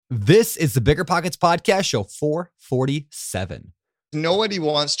This is the Bigger Pockets Podcast, show 447. Nobody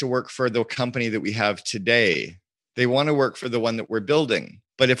wants to work for the company that we have today. They want to work for the one that we're building.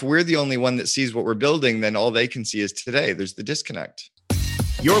 But if we're the only one that sees what we're building, then all they can see is today. There's the disconnect.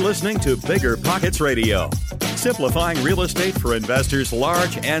 You're listening to Bigger Pockets Radio, simplifying real estate for investors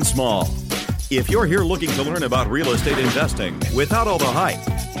large and small. If you're here looking to learn about real estate investing without all the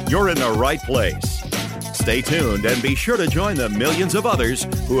hype, you're in the right place. Stay tuned and be sure to join the millions of others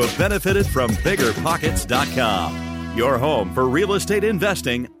who have benefited from BiggerPockets.com, your home for real estate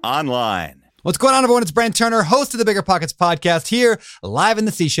investing online. What's going on, everyone? It's Brent Turner, host of the Bigger Pockets Podcast, here live in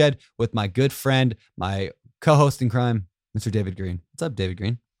the Sea Shed with my good friend, my co-host in crime, Mr. David Green. What's up, David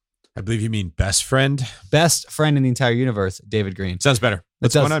Green? I believe you mean best friend. Best friend in the entire universe, David Green. Sounds better.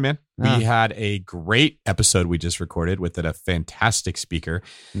 What's going on, man? Ah. We had a great episode we just recorded with a fantastic speaker.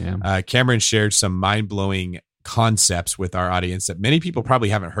 Yeah. Cameron shared some mind-blowing concepts with our audience that many people probably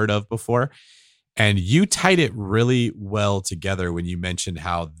haven't heard of before. And you tied it really well together when you mentioned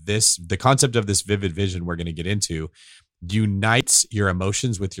how the concept of this vivid vision we're going to get into unites your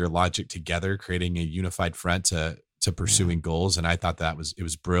emotions with your logic together, creating a unified front to pursuing goals. And I thought it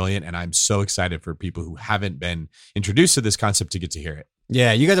was brilliant. And I'm so excited for people who haven't been introduced to this concept to get to hear it.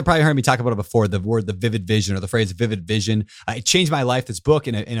 Yeah, you guys have probably heard me talk about it before, the vivid vision, or the phrase vivid vision. It changed my life, this book,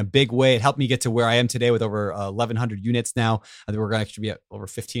 in a big way. It helped me get to where I am today with over 1,100 units now. I think we're going to actually be at over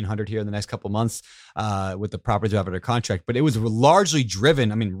 1,500 here in the next couple of months with the properties we have under contract. But it was largely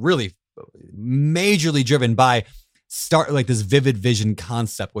driven, really majorly driven by this vivid vision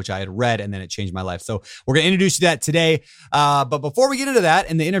concept, which I had read, and then it changed my life. So we're going to introduce you to that today. But before we get into that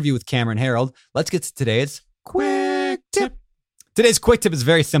and the interview with Cameron Herold, let's get to today's quick tip. Today's quick tip is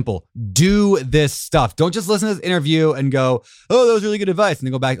very simple. Do this stuff. Don't just listen to this interview and go, oh, that was really good advice, and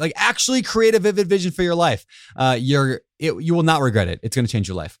then go back. Actually create a vivid vision for your life. You will not regret it. It's going to change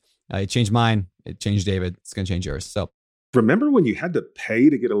your life. It changed mine. It changed David. It's going to change yours. So remember when you had to pay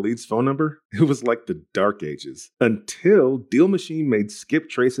to get a lead's phone number? It was like the dark ages until Deal Machine made skip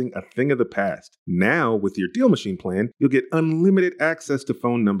tracing a thing of the past. Now, with your Deal Machine plan, you'll get unlimited access to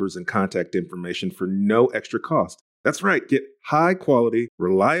phone numbers and contact information for no extra cost. That's right. Get high-quality,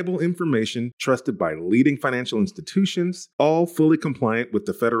 reliable information trusted by leading financial institutions, all fully compliant with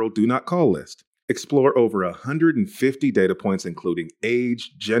the federal Do Not Call list. Explore over 150 data points, including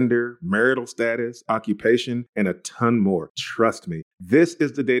age, gender, marital status, occupation, and a ton more. Trust me, this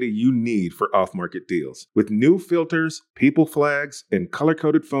is the data you need for off-market deals. With new filters, people flags, and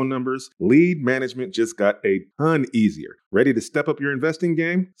color-coded phone numbers, lead management just got a ton easier. Ready to step up your investing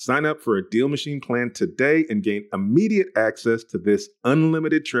game? Sign up for a Deal Machine plan today and gain immediate access to this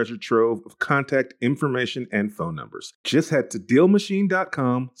unlimited treasure trove of contact information and phone numbers. Just head to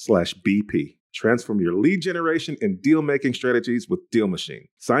DealMachine.com/BP. Transform your lead generation and deal-making strategies with Deal Machine.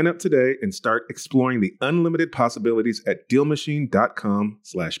 Sign up today and start exploring the unlimited possibilities at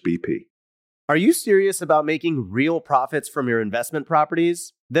DealMachine.com/BP. Are you serious about making real profits from your investment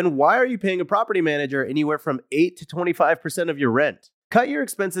properties? Then why are you paying a property manager anywhere from 8 to 25% of your rent? Cut your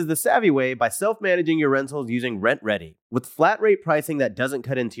expenses the savvy way by self-managing your rentals using RentRedi with flat rate pricing that doesn't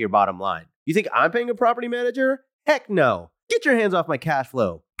cut into your bottom line. You think I'm paying a property manager? Heck no. Get your hands off my cash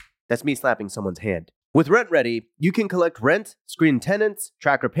flow. That's me slapping someone's hand. With RentRedi, you can collect rent, screen tenants,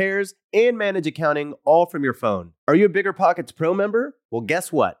 track repairs, and manage accounting all from your phone. Are you a Bigger Pockets Pro member? Well,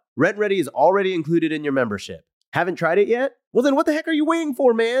 guess what? RentRedi is already included in your membership. Haven't tried it yet? Well, then what the heck are you waiting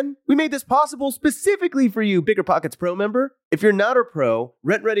for, man? We made this possible specifically for you, Bigger Pockets Pro member. If you're not a pro,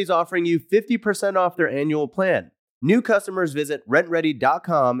 RentRedi is offering you 50% off their annual plan. New customers visit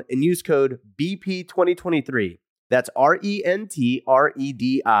rentredi.com and use code BP2023. That's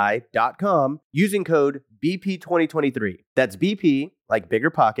RENTREDI.com using code BP2023. That's BP, like Bigger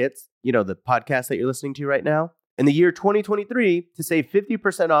Pockets, the podcast that you're listening to right now, in the year 2023 to save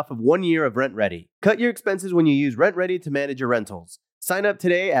 50% off of 1 year of RentRedi. Cut your expenses when you use RentRedi to manage your rentals. Sign up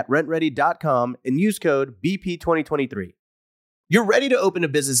today at rentredi.com and use code BP2023. You're ready to open a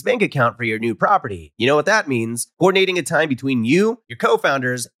business bank account for your new property. You know what that means? Coordinating a time between you, your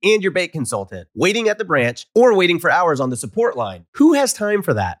co-founders, and your bank consultant. Waiting at the branch or waiting for hours on the support line. Who has time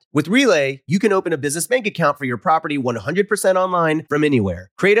for that? With Relay, you can open a business bank account for your property 100% online from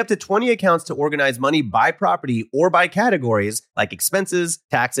anywhere. Create up to 20 accounts to organize money by property or by categories like expenses,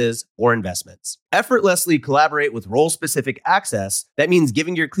 taxes, or investments. Effortlessly collaborate with role-specific access. That means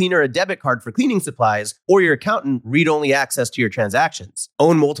giving your cleaner a debit card for cleaning supplies or your accountant read-only access to your transactions.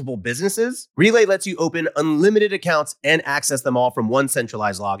 Own multiple businesses? Relay lets you open unlimited accounts and access them all from one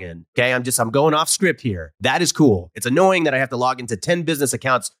centralized login. Okay, I'm going off script here. That is cool. It's annoying that I have to log into 10 business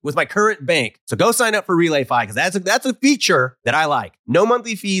accounts with my current bank. So go sign up for RelayFi because that's a feature that I like. No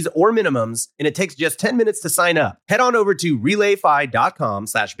monthly fees or minimums, and it takes just 10 minutes to sign up. Head on over to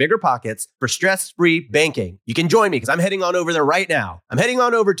relayfi.com/biggerpockets for stress-free banking. You can join me because I'm heading on over there right now. I'm heading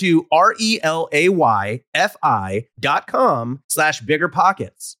on over to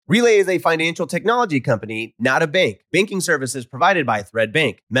relayfi.com/biggerpockets. Relay is a financial technology company, not a bank. Banking services provided by Thread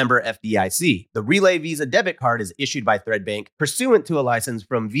Bank, member FDIC. The Relay Visa debit card is issued by Thread Bank pursuant to a license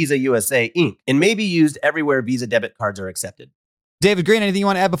from Visa USA Inc. and may be used everywhere Visa debit cards are accepted. David Green, anything you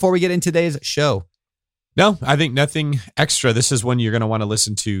want to add before we get into today's show? No, I think nothing extra. This is one you're going to want to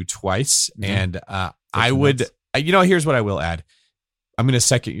listen to twice. Mm-hmm. And I would, here's what I will add. I'm going to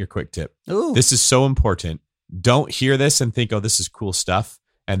second your quick tip. Ooh. This is so important. Don't hear this and think, oh, this is cool stuff,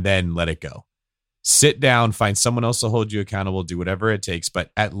 and then let it go. Sit down, find someone else to hold you accountable, do whatever it takes, but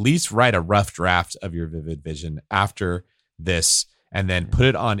at least write a rough draft of your vivid vision after this, and then put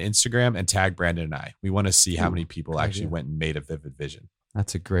it on Instagram and tag Brandon and I. We want to see how many people actually went and made a vivid vision.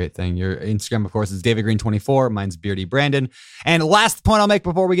 That's a great thing. Your Instagram, of course, is David Green 24. Mine's Beardy Brandon. And last point I'll make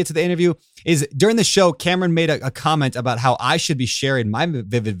before we get to the interview is during the show, Cameron made a comment about how I should be sharing my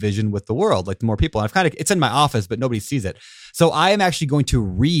vivid vision with the world, like more people. And it's in my office, but nobody sees it. So I am actually going to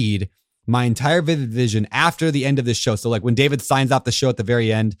read my entire vivid vision after the end of this show. So like when David signs off the show at the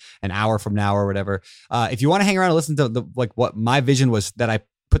very end, an hour from now or whatever, if you want to hang around and listen to what my vision was that I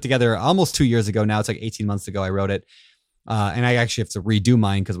put together almost 2 years ago now, it's like 18 months ago I wrote it. And I actually have to redo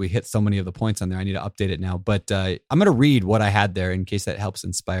mine because we hit so many of the points on there. I need to update it now, but I'm going to read what I had there in case that helps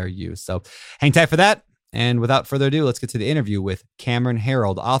inspire you. So hang tight for that. And without further ado, let's get to the interview with Cameron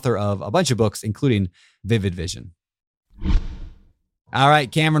Herold, author of a bunch of books, including Vivid Vision. All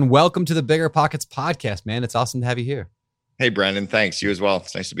right, Cameron, welcome to the Bigger Pockets podcast, man. It's awesome to have you here. Hey, Brandon. Thanks. You as well.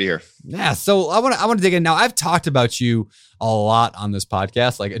 It's nice to be here. Yeah. So I want to dig in now. I've talked about you a lot on this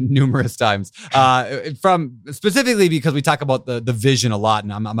podcast, like numerous times, from specifically because we talk about the vision a lot,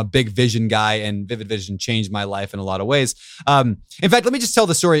 and I'm a big vision guy, and Vivid Vision changed my life in a lot of ways. In fact, let me just tell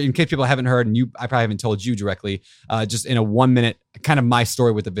the story in case people haven't heard, and I probably haven't told you directly, just in a 1 minute, kind of my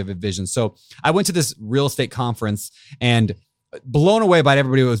story with the Vivid Vision. So I went to this real estate conference and blown away by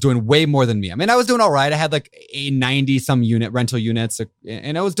everybody who was doing way more than me. I mean, I was doing all right. I had like a 90 some rental units,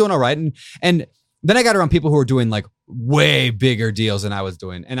 and I was doing all right. And then I got around people who were doing like way bigger deals than I was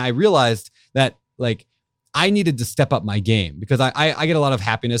doing. And I realized that like I needed to step up my game because I get a lot of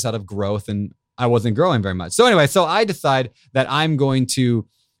happiness out of growth, and I wasn't growing very much. So anyway, so I decide that I'm going to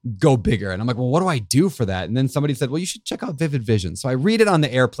go bigger. And I'm like, well, what do I do for that? And then somebody said, well, you should check out Vivid Vision. So I read it on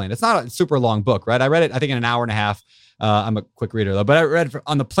the airplane. It's not a super long book, right? I read it, I think, in an hour and a half. I'm a quick reader though, but I read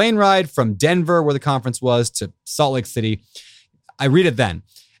on the plane ride from Denver, where the conference was, to Salt Lake City. I read it then.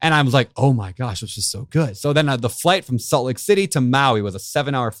 And I was like, oh my gosh, this is so good. So then the flight from Salt Lake City to Maui was a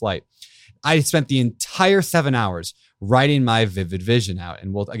 7-hour flight. I spent the entire 7 hours writing my Vivid Vision out.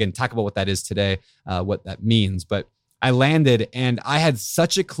 And we'll, again, talk about what that is today, what that means. But I landed and I had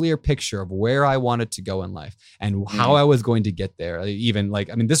such a clear picture of where I wanted to go in life and how I was going to get there. Even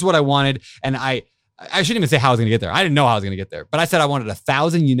like, I mean, this is what I wanted. And I shouldn't even say how I was going to get there. I didn't know how I was going to get there, but I said I wanted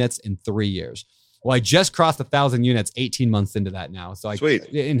 1,000 units in 3 years. Well, I just crossed 1,000 units 18 months into that now. So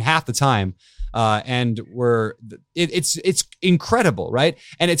in half the time. And it's incredible, right?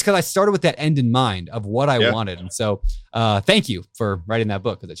 And it's because I started with that end in mind of what I wanted. And so thank you for writing that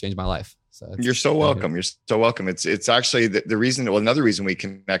book, because it changed my life. So you're so welcome. You're so welcome. It's actually the reason. Well, another reason we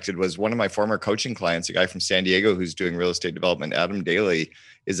connected was one of my former coaching clients, a guy from San Diego who's doing real estate development, Adam Daly,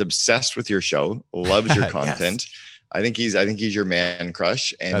 is obsessed with your show, loves your content. Yes. I think he's your man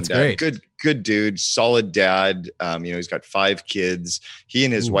crush, and that's great. Good dude, solid dad. He's got 5 kids. He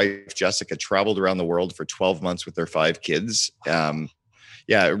and his wife Jessica traveled around the world for 12 months with their 5 kids.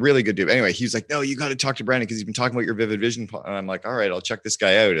 Really good dude. Anyway, he's like, no, you got to talk to Brandon because he's been talking about your Vivid Vision. And I'm like, all right, I'll check this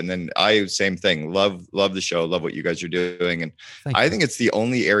guy out. And then same thing. Love the show. Love what you guys are doing. And I think it's the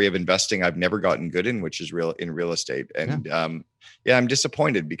only area of investing I've never gotten good in, which is real estate. And I'm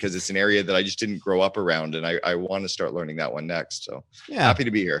disappointed because it's an area that I just didn't grow up around, and I want to start learning that one next. So happy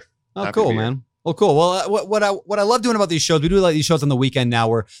to be here. Oh, cool, man. Well, cool. Well, what I love doing about these shows, we do like these shows on the weekend now,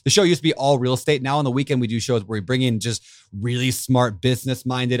 where the show used to be all real estate. Now on the weekend, we do shows where we bring in just really smart,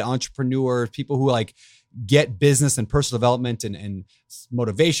 business-minded entrepreneurs, people who like get business and personal development and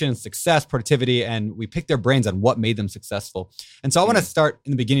motivation, success, productivity, and we pick their brains on what made them successful. And so I want to start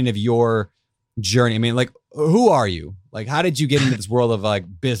in the beginning of your journey. I mean, like, who are you? Like, how did you get into this world of like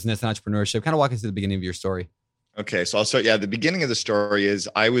business and entrepreneurship? Kind of walk us through the beginning of your story. Okay, so I'll start. Yeah, the beginning of the story is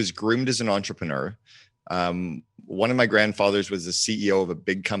I was groomed as an entrepreneur. One of my grandfathers was the CEO of a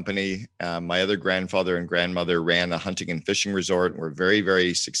big company. My other grandfather and grandmother ran a hunting and fishing resort and were very,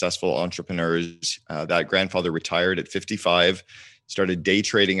 very successful entrepreneurs. That grandfather retired at 55, started day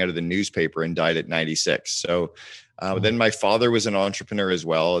trading out of the newspaper, and died at 96. So then my father was an entrepreneur as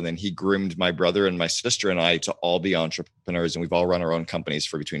well. And then he groomed my brother and my sister and I to all be entrepreneurs. And we've all run our own companies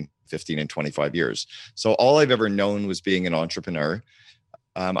for between 15 and 25 years. So all I've ever known was being an entrepreneur.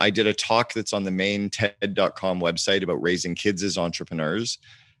 I did a talk that's on the main TED.com website about raising kids as entrepreneurs.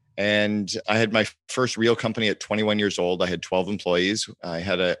 And I had my first real company at 21 years old. I had 12 employees.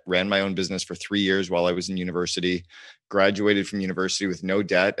 I ran my own business for 3 years while I was in university, graduated from university with no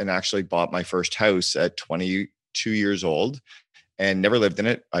debt, and actually bought my first house at 22 years old and never lived in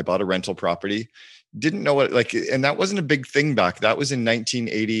it. I bought a rental property. Didn't know what, and that wasn't a big thing back. That was in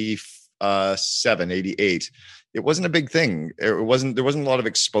 1987, 88. It wasn't a big thing. There wasn't a lot of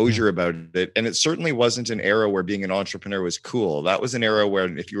exposure about it. And it certainly wasn't an era where being an entrepreneur was cool. That was an era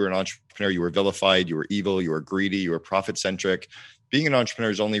where if you were an entrepreneur, you were vilified, you were evil, you were greedy, you were profit centric. Being an entrepreneur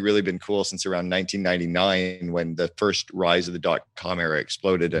has only really been cool since around 1999 when the first rise of the dot-com era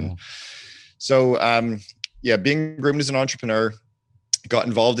exploded. And so, being groomed as an entrepreneur, got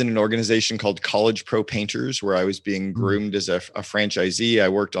involved in an organization called College Pro Painters, where I was being groomed as a franchisee. I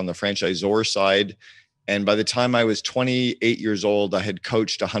worked on the franchisor side. And by the time I was 28 years old, I had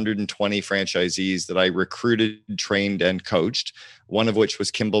coached 120 franchisees that I recruited, trained, and coached, one of which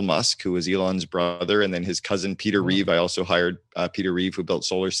was Kimball Musk, who was Elon's brother, and then his cousin, Peter Reeve. I also hired Peter Reeve, who built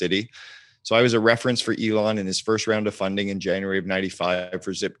Solar City. So I was a reference for Elon in his first round of funding in January of 95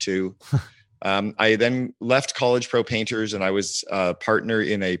 for Zip2. I then left College Pro Painters, and I was a partner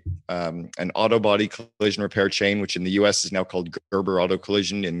in an auto body collision repair chain, which in the US is now called Gerber Auto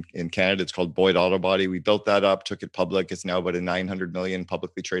Collision. In Canada, it's called Boyd Auto Body. We built that up, took it public. It's now about a 900 million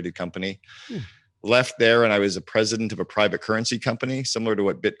publicly traded company. Left there, and I was a president of a private currency company, similar to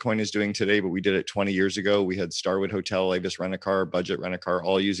what Bitcoin is doing today, but we did it 20 years ago. We had Starwood Hotel, Avis Rent-A-Car, Budget Rent-A-Car,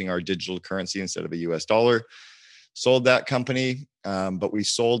 all using our digital currency instead of a US dollar. Sold that company, but we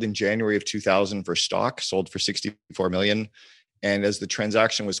sold in January of 2000 for stock, sold for 64 million. And as the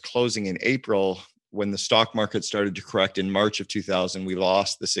transaction was closing in April, when the stock market started to correct in March of 2000, we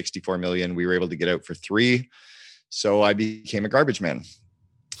lost the 64 million. We were able to get out for 3. So I became a garbage man.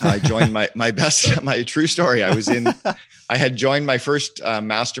 I joined my true story. I had joined my first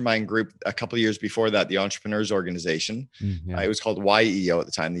mastermind group a couple of years before that, the Entrepreneurs Organization. It was called YEO at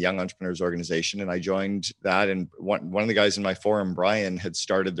the time, the Young Entrepreneurs Organization. And I joined that. And one of the guys in my forum, Brian, had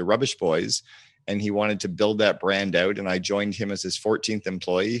started the Rubbish Boys, and he wanted to build that brand out. And I joined him as his 14th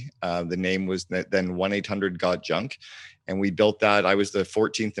employee. The name was then 1-800-GOT-JUNK. And we built that. I was the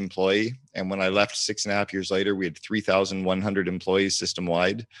 14th employee. And when I left 6.5 years later, we had 3,100 employees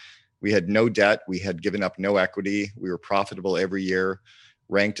system-wide. We had no debt. We had given up no equity. We were profitable every year,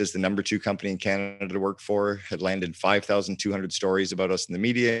 ranked as the number 2 company in Canada to work for, had landed 5,200 stories about us in the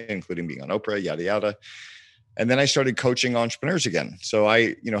media, including being on Oprah, yada, yada. And then I started coaching entrepreneurs again. So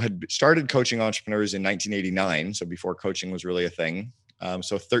I, had started coaching entrepreneurs in 1989. So before coaching was really a thing.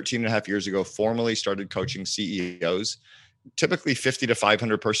 So 13 and a half years ago, formally started coaching CEOs. Typically 50 to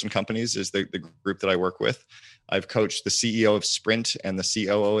 500 person companies is the group that I work with. I've coached the CEO of Sprint and the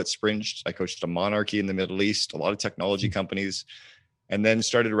COO at Sprint. I coached a Monarchy in the Middle East, a lot of technology companies, and then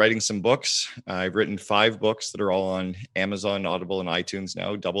started writing some books. I've written 5 books that are all on Amazon, Audible, and iTunes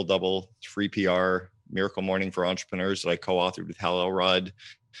now. Double Double, Free PR, Miracle Morning for Entrepreneurs that I co-authored with Hal Elrod,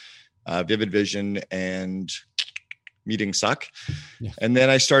 Vivid Vision, and Meetings Suck. And then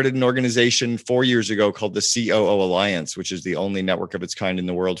I started an organization 4 years ago called the COO Alliance, which is the only network of its kind in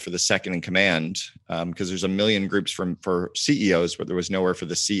the world for the second in command, because there's a million groups for CEOs, but there was nowhere for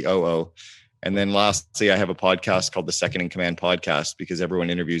the COO. And then lastly, I have a podcast called the Second in Command Podcast, because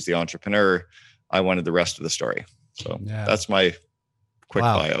everyone interviews the entrepreneur. I wanted the rest of the story. So that's my quick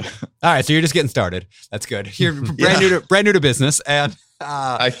bio. All right. So you're just getting started. That's good. You're brand new to business. And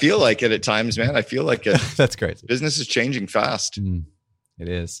I feel like it at times, man. I feel like it. That's great. Business is changing fast. It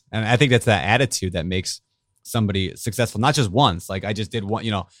is. And I think that's that attitude that makes somebody successful, not just once. Like I just did one,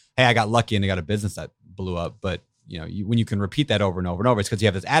 hey, I got lucky and I got a business that blew up. But when you can repeat that over and over and over, it's because you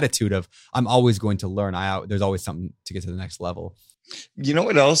have this attitude of I'm always going to learn. There's always something to get to the next level. You know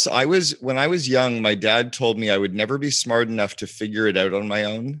what else? When I was young, my dad told me I would never be smart enough to figure it out on my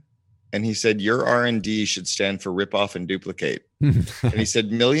own. And he said, your R&D should stand for rip off and duplicate. And he said,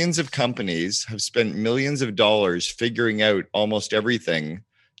 millions of companies have spent millions of dollars figuring out almost everything.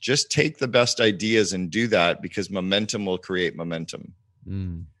 Just take the best ideas and do that, because momentum will create momentum.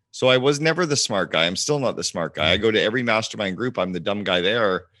 So I was never the smart guy. I'm still not the smart guy. I go to every mastermind group. I'm the dumb guy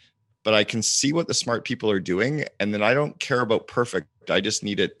there, but I can see what the smart people are doing. And then I don't care about perfect. I just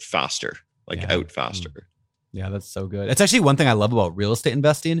need it faster, out faster. Yeah, that's so good. It's actually one thing I love about real estate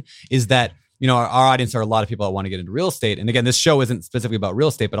investing is that, our audience are a lot of people that want to get into real estate. And again, this show isn't specifically about real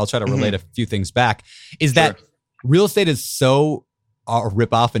estate, but I'll try to relate a few things back. Is that real estate is so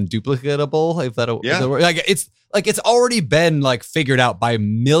rip off and duplicatable, if that it's already been figured out by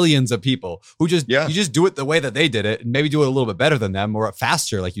millions of people who you just do it the way that they did it and maybe do it a little bit better than them or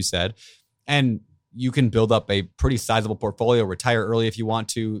faster, like you said. And you can build up a pretty sizable portfolio, retire early if you want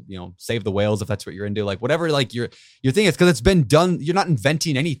to, save the whales if that's what you're into, whatever your thing is, because it's been done. You're not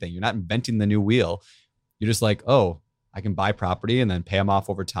inventing anything. You're not inventing the new wheel. You're just I can buy property and then pay them off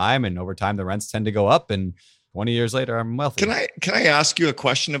over time. And over time, the rents tend to go up. And 20 years later, I'm wealthy. Can I ask you a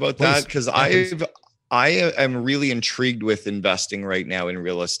question about that? Because I am really intrigued with investing right now in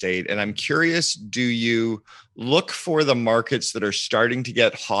real estate. And I'm curious, do you look for the markets that are starting to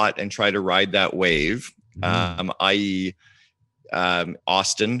get hot and try to ride that wave, i.e.,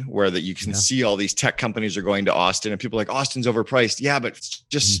 Austin, where you can see all these tech companies are going to Austin and people are like, Austin's overpriced. Yeah, but it's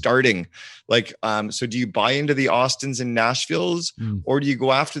just starting. So do you buy into the Austins and Nashvilles, or do you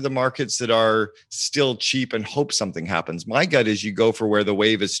go after the markets that are still cheap and hope something happens? My gut is you go for where the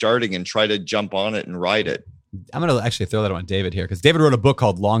wave is starting and try to jump on it and ride it. I'm going to actually throw that on David here, because David wrote a book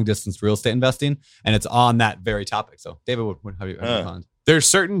called Long Distance Real Estate Investing, and it's on that very topic. So David, how do you respond? There's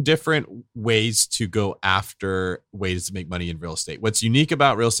certain different ways to go after ways to make money in real estate. What's unique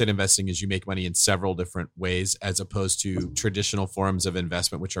about real estate investing is you make money in several different ways, as opposed to traditional forms of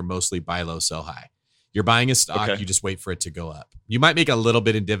investment, which are mostly buy low, sell high. You're buying a stock, you just wait for it to go up. You might make a little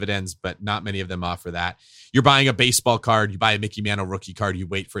bit in dividends, but not many of them offer that. You're buying a baseball card, you buy a Mickey Mantle rookie card, you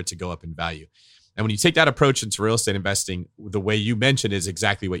wait for it to go up in value. And when you take that approach into real estate investing, the way you mentioned is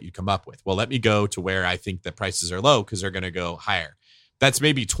exactly what you come up with. Well, let me go to where I think the prices are low because they're going to go higher. That's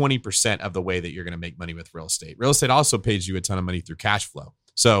maybe 20% of the way that you're going to make money with real estate. Real estate also pays you a ton of money through cash flow.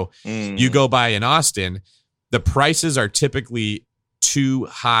 So you go buy in Austin, the prices are typically too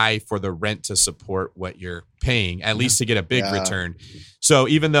high for the rent to support what you're paying, at least to get a big return. So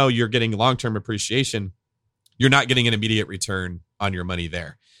even though you're getting long-term appreciation, you're not getting an immediate return on your money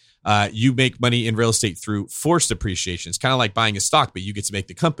there. You make money in real estate through forced appreciation. It's kind of like buying a stock, but you get to make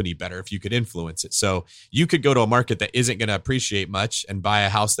the company better if you could influence it. So you could go to a market that isn't going to appreciate much and buy a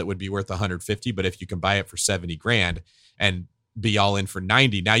house that would be worth 150, but if you can buy it for 70 grand and be all in for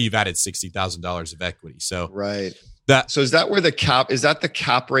 90, now you've added $60,000 of equity. So so is that where the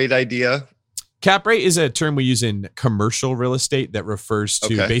cap rate idea? Cap rate is a term we use in commercial real estate that refers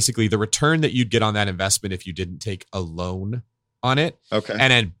to basically the return that you'd get on that investment if you didn't take a loan on it.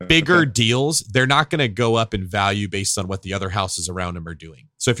 And then bigger deals, they're not going to go up in value based on what the other houses around them are doing.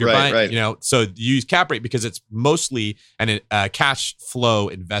 So if you're buying, so you use cap rate because it's mostly a cash flow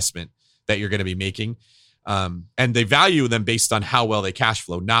investment that you're going to be making. And they value them based on how well they cash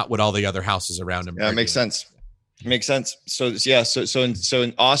flow, not what all the other houses around them are doing. Makes sense. Makes sense. So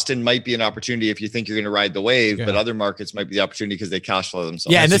in Austin might be an opportunity if you think you're going to ride the wave, but other markets might be the opportunity because they cash flow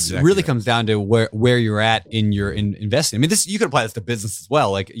themselves. Yeah, and this really comes down to where you're at in your investing. I mean, you could apply this to business as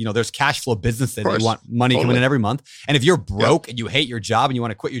well. There's cash flow businesses that you want money coming in every month, and if you're broke and you hate your job and you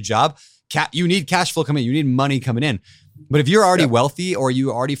want to quit your job, you need cash flow coming in. You need money coming in. But if you're already wealthy or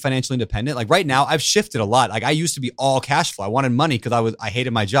you're already financially independent, like right now, I've shifted a lot. Like I used to be all cash flow. I wanted money because I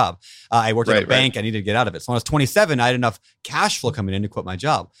hated my job. I worked at a bank. I needed to get out of it. So when I was 27, I had enough cash flow coming in to quit my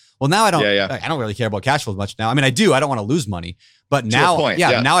job. Well, now I don't. I don't really care about cash flow as much now. I mean, I do. I don't want to lose money. But now,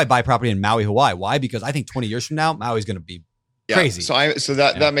 now I buy property in Maui, Hawaii. Why? Because I think 20 years from now, Maui's going to be crazy. So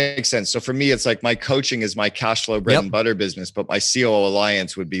that makes sense. So for me, it's like my coaching is my cash flow bread and butter business, but my COO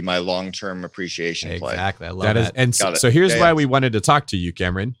Alliance would be my long-term appreciation play. Exactly. I love that. And so here's why we wanted to talk to you,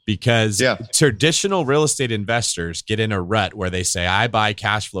 Cameron, because traditional real estate investors get in a rut where they say, I buy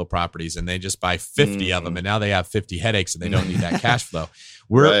cash flow properties, and they just buy 50 of them. And now they have 50 headaches and they don't need that cash flow.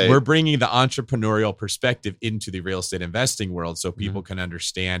 We're bringing the entrepreneurial perspective into the real estate investing world so people can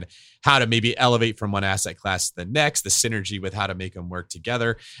understand how to maybe elevate from one asset class to the next, the synergy with how to make them work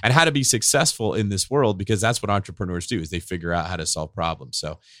together, and how to be successful in this world, because that's what entrepreneurs do, is they figure out how to solve problems.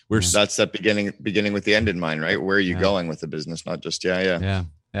 So that's that beginning with the end in mind, right? Where are you going with the business? Not just, Yeah,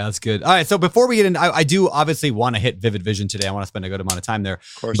 that's good. All right. So before we get in, I do obviously want to hit Vivid Vision today. I want to spend a good amount of time there.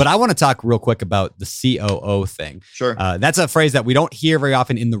 Of course. But I want to talk real quick about the COO thing. Sure. That's a phrase that we don't hear very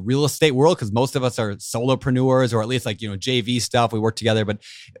often in the real estate world, because most of us are solopreneurs, or at least JV stuff. We work together, but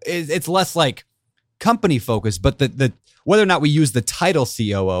it's less like company focused. But the whether or not we use the title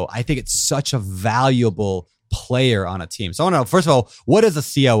COO, I think it's such a valuable player on a team. So I want to know, first of all, what is a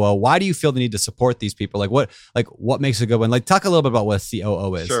COO? Why do you feel the need to support these people? What makes a good one? Like, talk a little bit about what a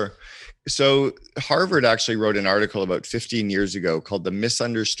COO is. Sure. So Harvard actually wrote an article about 15 years ago called The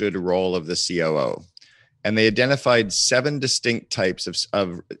Misunderstood Role of the COO. And they identified 7 distinct types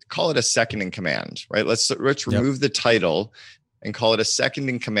of call it a second in command, right? Let's remove the title and call it a second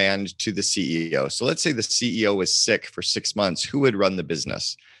in command to the CEO. So let's say the CEO was sick for 6 months. Who would run the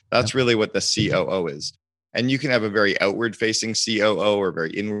business? That's really what the COO is. And you can have a very outward facing COO or very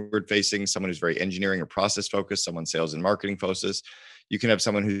inward facing, someone who's very engineering or process focused, someone sales and marketing focused. You can have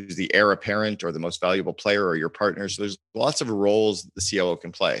someone who's the heir apparent or the most valuable player or your partner. So there's lots of roles the COO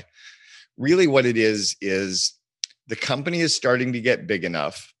can play. Really what it is the company is starting to get big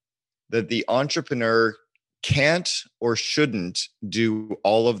enough that the entrepreneur can't or shouldn't do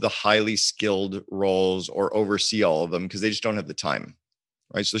all of the highly skilled roles or oversee all of them because they just don't have the time,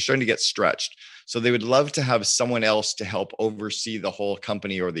 right? So they're starting to get stretched. So they would love to have someone else to help oversee the whole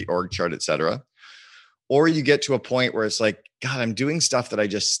company or the org chart, et cetera. Or you get to a point where it's like, God, I'm doing stuff that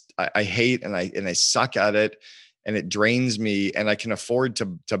I hate and I suck at it and it drains me and I can afford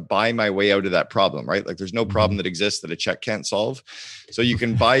to buy my way out of that problem, right? Like there's no problem that exists that a check can't solve. So you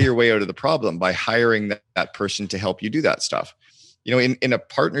can buy your way out of the problem by hiring that person to help you do that stuff. You know, in a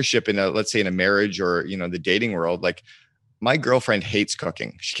partnership, let's say in a marriage or, you know, the dating world, like my girlfriend hates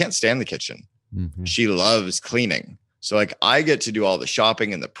cooking. She can't stand the kitchen. Mm-hmm. She loves cleaning. So like I get to do all the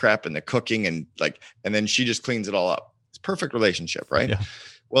shopping and the prep and the cooking and then she just cleans it all up. It's a perfect relationship, right? Yeah.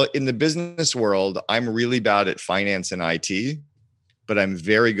 Well, in the business world, I'm really bad at finance and IT, but I'm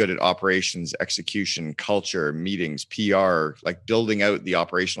very good at operations, execution, culture, meetings, PR, like building out the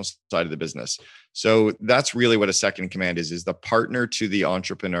operational side of the business. So that's really what a second in command is the partner to the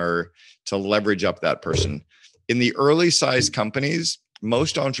entrepreneur to leverage up that person. In the early size companies,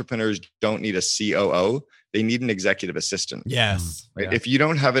 most entrepreneurs don't need a COO. They need an executive assistant. Yes. Right? Yeah. If you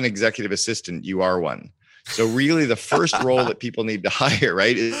don't have an executive assistant, you are one. So really the first role that people need to hire,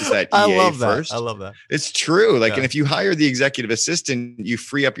 right, is that EA first. I love that. It's true. Like, and if you hire the executive assistant, you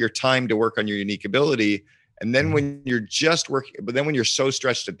free up your time to work on your unique ability. And then when you're just working, but then when you're so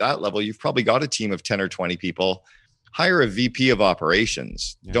stretched at that level, you've probably got a team of 10 or 20 people. Hire a VP of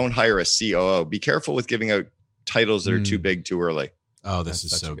operations. Yeah. Don't hire a COO. Be careful with giving out titles that are too big too early. Oh, this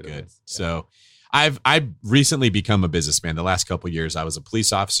is so good. Yeah. So I've recently become a businessman. The last couple of years, I was a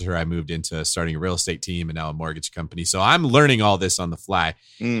police officer. I moved into starting a real estate team and now a mortgage company. So I'm learning all this on the fly.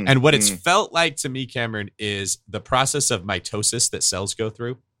 And what it's felt like to me, Cameron, is the process of mitosis that cells go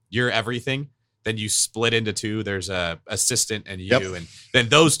through. You're everything. Then you split into two. There's a assistant and you, and then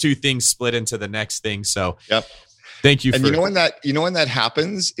those two things split into the next thing. So thank you. And you know when that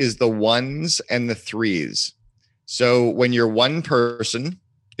happens is the ones and the threes. So when you're one person,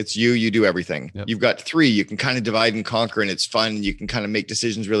 it's you do everything. Yep. You've got 3, you can kind of divide and conquer and it's fun. You can kind of make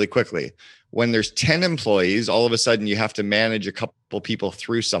decisions really quickly. When there's 10 employees, all of a sudden you have to manage a couple people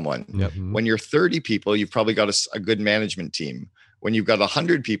through someone. Yep. When you're 30 people, you've probably got a good management team. When you've got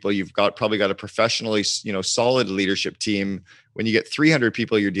 100 people, you've probably got a professionally, solid leadership team. When you get 300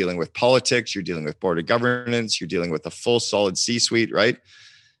 people, you're dealing with politics, you're dealing with board of governance, you're dealing with a full solid C-suite, right?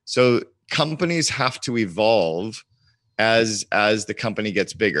 So companies have to evolve as the company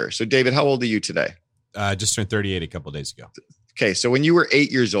gets bigger. So David, how old are you today? Just turned 38 a couple of days ago. Okay. So when you were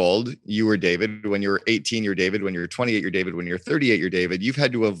 8 years old, you were David. When you were 18, you're David. When you're 28, you're David. When you're 38, you're David. You've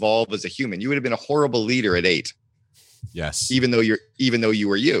had to evolve as a human. You would have been a horrible leader at 8. Yes. Even though you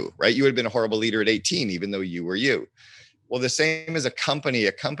were you, right? You would have been a horrible leader at 18, even though you were you. Well, the same as a company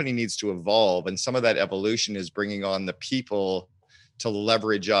needs to evolve. And some of that evolution is bringing on the people to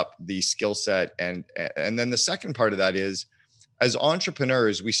leverage up the skill set. And then the second part of that is, as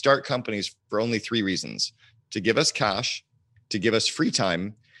entrepreneurs, we start companies for only 3 reasons: to give us cash, to give us free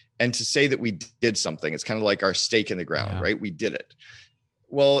time, and to say that we did something. It's kind of like our stake in the ground, right? We did it.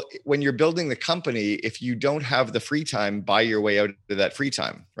 Well, when you're building the company, if you don't have the free time, buy your way out of that free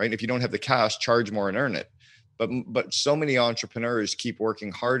time, right? If you don't have the cash, charge more and earn it. But so many entrepreneurs keep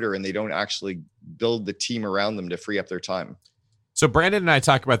working harder and they don't actually build the team around them to free up their time. So Brandon and I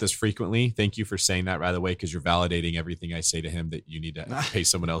talk about this frequently. Thank you for saying that, by the way, because you're validating everything I say to him that you need to pay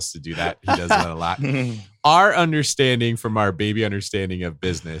someone else to do that. He does that a lot. Our understanding from our baby understanding of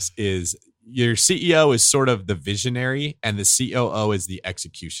business is your CEO is sort of the visionary and the COO is the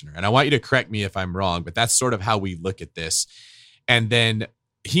executioner. And I want you to correct me if I'm wrong, but that's sort of how we look at this. And then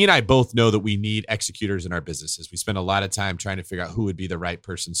he and I both know that we need executors in our businesses. We spend a lot of time trying to figure out who would be the right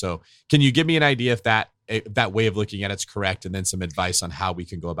person. So can you give me an idea if that way of looking at it's correct, and then some advice on how we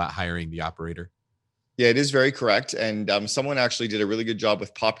can go about hiring the operator? Yeah, it is very correct. And someone actually did a really good job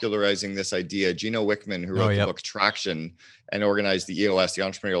with popularizing this idea. Gino Wickman, who wrote the book Traction and organized the EOS, the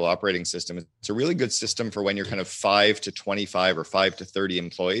Entrepreneurial Operating System. It's a really good system for when you're kind of 5 to 25 or 5 to 30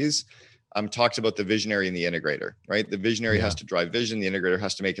 employees. Talks about the visionary and the integrator, right? The visionary has to drive vision. The integrator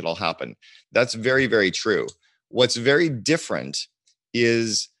has to make it all happen. That's very, very true. What's very different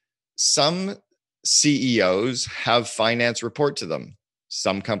is some CEOs have finance report to them.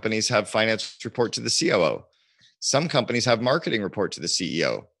 Some companies have finance report to the COO. Some companies have marketing report to the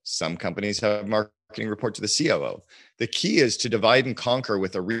CEO. Some companies have marketing report to the COO. The key is to divide and conquer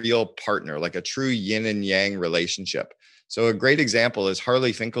with a real partner, like a true yin and yang relationship. So a great example is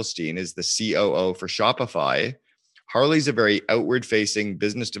Harley Finkelstein is the COO for Shopify. Harley's a very outward-facing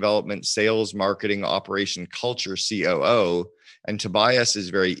business development, sales, marketing, operation, culture COO, and Tobias is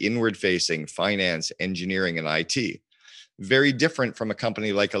very inward-facing, finance, engineering, and IT. Very different from a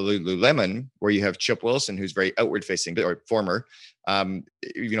company like a Lululemon, where you have Chip Wilson, who's very outward-facing, or former,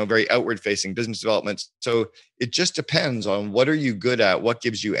 very outward-facing business development. So it just depends on what are you good at, what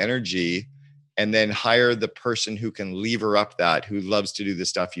gives you energy, and then hire the person who can lever up that, who loves to do the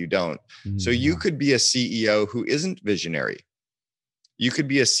stuff you don't. So you could be a CEO who isn't visionary. You could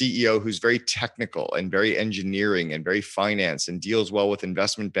be a CEO who's very technical and very engineering and very finance and deals well with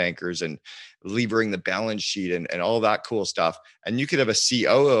investment bankers and levering the balance sheet and all that cool stuff. And you could have a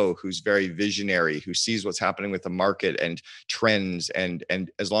COO who's very visionary, who sees what's happening with the market and trends. And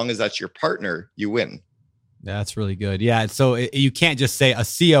as long as that's your partner, you win. That's really good. Yeah. So you can't just say a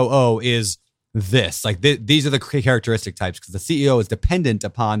COO is this, like these are the characteristic types, because the CEO is dependent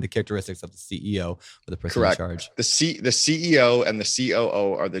upon the characteristics of the CEO or the person in charge. The CEO and the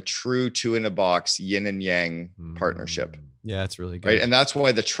COO are the true two in a box yin and yang partnership. Yeah, that's really good. Right. And that's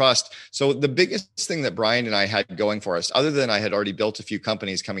why the trust. So the biggest thing that Brian and I had going for us, other than I had already built a few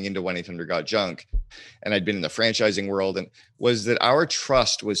companies coming into 1-800-GOT-JUNK, and I'd been in the franchising world, and was that our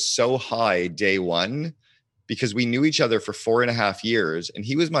trust was so high day one, because we knew each other for 4.5 years, and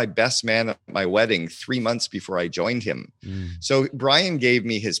he was my best man at my wedding 3 months before I joined him. So Brian gave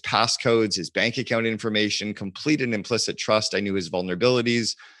me his passcodes, his bank account information, complete and implicit trust. I knew his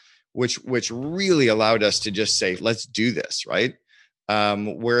vulnerabilities, which really allowed us to just say, let's do this, right?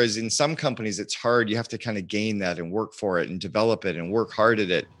 Whereas in some companies, it's hard. You have to kind of gain that and work for it and develop it and work hard at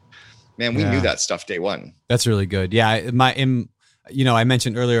it. Man, we knew that stuff day one. That's really good. Yeah, I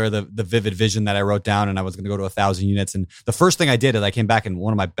mentioned earlier the vivid vision that I wrote down, and I was going to go to 1,000 units. And the first thing I did is I came back, and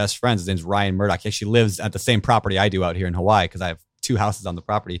one of my best friends, his name's Ryan Murdoch. He actually lives at the same property I do out here in Hawaii, because I have 2 houses on the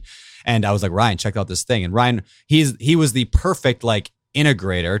property. And I was like, Ryan, check out this thing. And Ryan, he was the perfect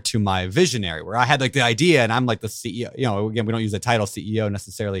integrator to my visionary, where I had the idea, and I'm like the CEO. Again, we don't use the title CEO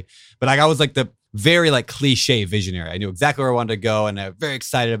necessarily, but I was like the very cliche visionary. I knew exactly where I wanted to go, and I'm very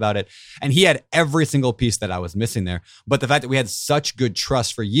excited about it. And he had every single piece that I was missing there. But the fact that we had such good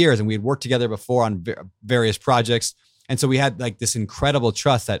trust for years, and we had worked together before on various projects, and so we had this incredible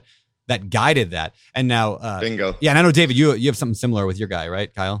trust that guided that. And now, bingo. Yeah, and I know, David, you have something similar with your guy,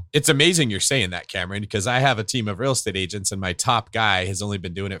 right, Kyle? It's amazing you're saying that, Cameron, because I have a team of real estate agents, and my top guy has only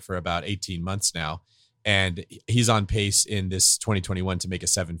been doing it for about 18 months now. And he's on pace in this 2021 to make a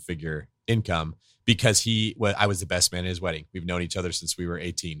 7-figure income, because I was the best man at his wedding. We've known each other since we were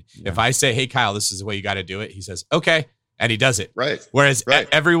 18. Yeah. If I say, hey, Kyle, this is the way you got to do it, he says, okay. And he does it. Right. Whereas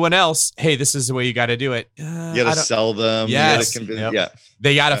everyone else, hey, this is the way you got to do it. You got to sell them. Yes. Yeah.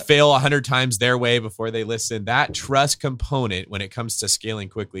 They got to fail 100 times their way before they listen. That trust component, when it comes to scaling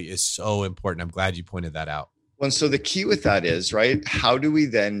quickly, is so important. I'm glad you pointed that out. Well, and so the key with that is, right, how do we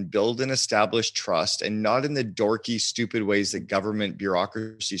then build and establish trust, and not in the dorky, stupid ways that government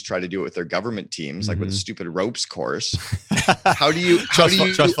bureaucracies try to do it with their government teams, like with the stupid ropes course. How do you trust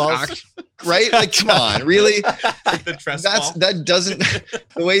falls? Right? Come on, really? The trust fall. That doesn't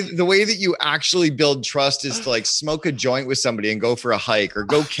the way that you actually build trust is to smoke a joint with somebody and go for a hike, or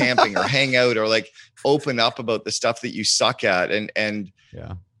go camping, or hang out, or open up about the stuff that you suck at, and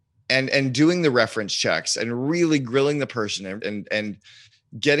doing the reference checks and really grilling the person and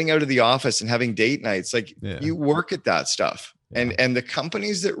getting out of the office and having date nights. You work at that stuff. Yeah. And the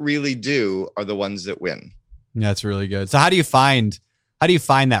companies that really do are the ones that win. Yeah, that's really good. So how do you find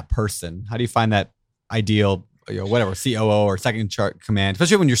that person? How do you find that ideal, whatever, COO or second chart command,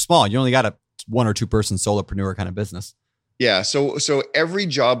 especially when you're small? You only got a 1 or 2 person solopreneur kind of business. Yeah. So every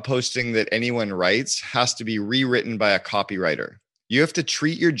job posting that anyone writes has to be rewritten by a copywriter. You have to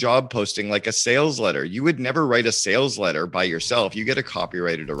treat your job posting like a sales letter. You would never write a sales letter by yourself. You get a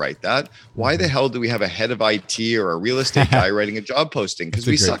copywriter to write that. Why the hell do we have a head of IT or a real estate guy writing a job posting? Because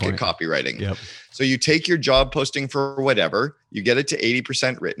we suck at copywriting. Yep. So you take your job posting for whatever, you get it to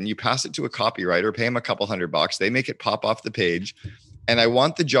 80% written, you pass it to a copywriter, pay them a couple $100, they make it pop off the page. And I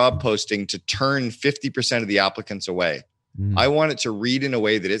want the job posting to turn 50% of the applicants away. I want it to read in a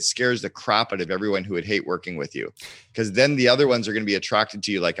way that it scares the crap out of everyone who would hate working with you, because then the other ones are going to be attracted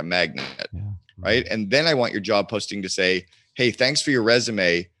to you like a magnet, right? And then I want your job posting to say, hey, thanks for your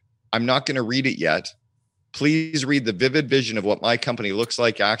resume. I'm not going to read it yet. Please read the vivid vision of what my company looks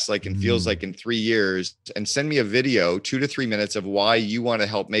like, acts like, and feels like in 3 years, and send me a video, 2 to 3 minutes of why you want to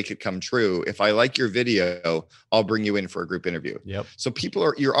help make it come true. If I like your video, I'll bring you in for a group interview. Yep. So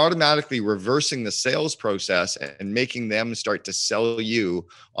you're automatically reversing the sales process and making them start to sell you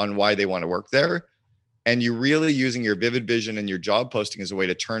on why they want to work there. And you're really using your vivid vision and your job posting as a way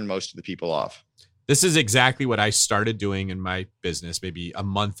to turn most of the people off. This is exactly what I started doing in my business maybe a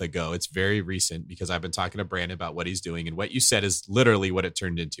month ago. It's very recent because I've been talking to Brandon about what he's doing. And what you said is literally what it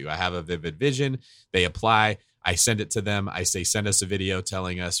turned into. I have a vivid vision. They apply. I send it to them. I say, send us a video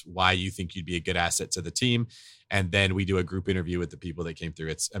telling us why you think you'd be a good asset to the team. And then we do a group interview with the people that came through.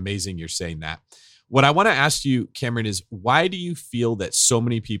 It's amazing you're saying that. What I want to ask you, Cameron, is why do you feel that so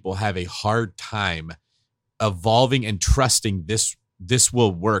many people have a hard time evolving and trusting this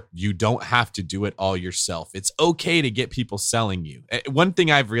will work? You don't have to do it all yourself. It's okay to get people selling you. One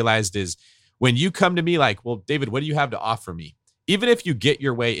thing I've realized is when you come to me like, well, David, what do you have to offer me? Even if you get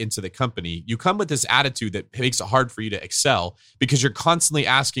your way into the company, you come with this attitude that makes it hard for you to excel because you're constantly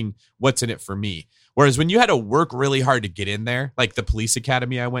asking, what's in it for me? Whereas when you had to work really hard to get in there, like the police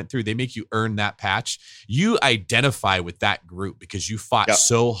academy I went through, they make you earn that patch. You identify with that group because you fought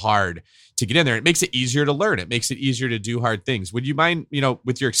so hard to get in there. It makes it easier to learn. It makes it easier to do hard things. Would you mind,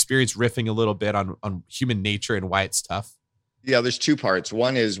 with your experience, riffing a little bit on human nature and why it's tough? Yeah, there's two parts.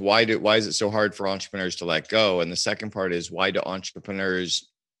 One is why is it so hard for entrepreneurs to let go? And the second part is why do entrepreneurs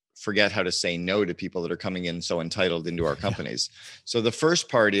forget how to say no to people that are coming in so entitled into our companies? So the first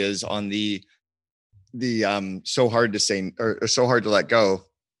part is on the so hard to say or so hard to let go.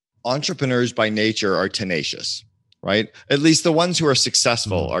 Entrepreneurs by nature are tenacious, right? At least the ones who are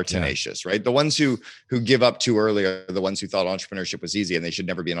successful are tenacious, right? The ones who give up too early are the ones who thought entrepreneurship was easy and they should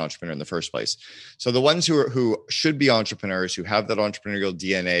never be an entrepreneur in the first place. So the ones who should be entrepreneurs, who have that entrepreneurial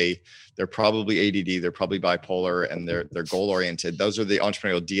DNA, they're probably ADD, they're probably bipolar, and they're goal oriented. Those are the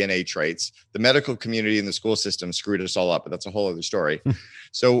entrepreneurial DNA traits. The medical community and the school system screwed us all up, but that's a whole other story.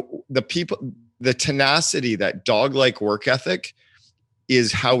 So the tenacity, that dog-like work ethic,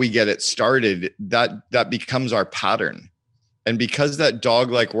 is how we get it started. That becomes our pattern. And because that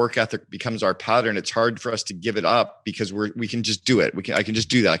dog-like work ethic becomes our pattern, it's hard for us to give it up because we can just do it. I can just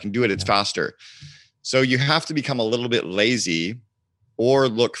do that. I can do it. It's faster. So you have to become a little bit lazy or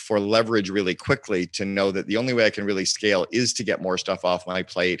look for leverage really quickly to know that the only way I can really scale is to get more stuff off my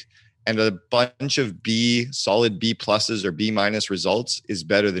plate. And a bunch of solid B pluses or B minus results is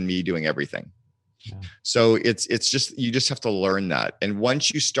better than me doing everything. Yeah. So it's just, you just have to learn that. And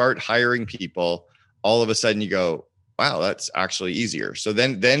once you start hiring people, all of a sudden you go, wow, that's actually easier. So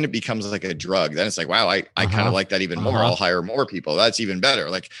then it becomes like a drug. Then it's like, wow, I kind of like that even more. I'll hire more people. That's even better.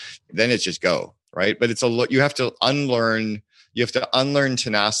 Like, then it's just go, right? But you have to unlearn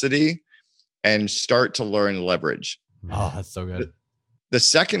tenacity and start to learn leverage. Oh, that's so good. The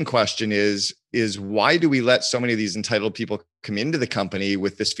second question is why do we let so many of these entitled people come into the company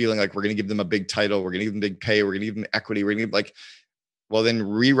with this feeling like we're going to give them a big title, we're going to give them big pay, we're going to give them equity, we're going to give well, then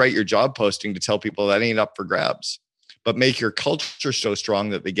rewrite your job posting to tell people that ain't up for grabs, but make your culture so strong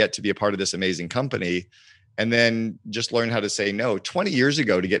that they get to be a part of this amazing company. And then just learn how to say no. 20 years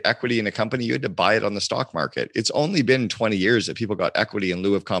ago, to get equity in a company, you had to buy it on the stock market. It's only been 20 years that people got equity in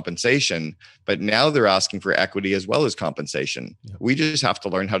lieu of compensation, but now they're asking for equity as well as compensation. Yep. We just have to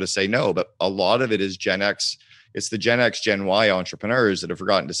learn how to say no. But a lot of it is Gen X. It's the Gen X, Gen Y entrepreneurs that have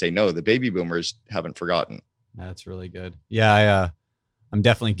forgotten to say no. The baby boomers haven't forgotten. That's really good. Yeah, I'm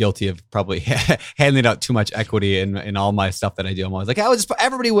definitely guilty of probably handing out too much equity in all my stuff that I do. I'm always like,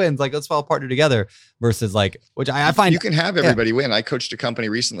 everybody wins. Like, let's all partner together versus which I find you can have everybody win. I coached a company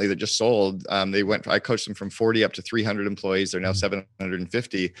recently that just sold. I coached them from 40 up to 300 employees. They're now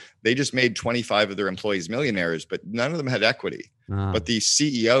 750. They just made 25 of their employees millionaires, but none of them had equity. But the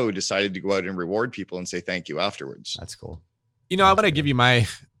CEO decided to go out and reward people and say thank you afterwards. That's cool. I want to give you my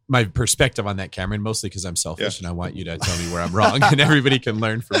my perspective on that, Cameron, mostly because I'm selfish and I want you to tell me where I'm wrong and everybody can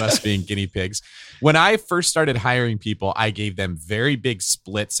learn from us being guinea pigs. When I first started hiring people, I gave them very big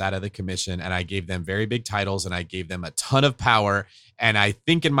splits out of the commission and I gave them very big titles and I gave them a ton of power. And I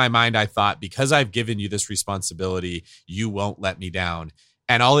think in my mind, I thought, because I've given you this responsibility, you won't let me down.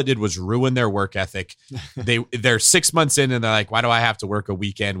 And all it did was ruin their work ethic. They're 6 months in and they're like, why do I have to work a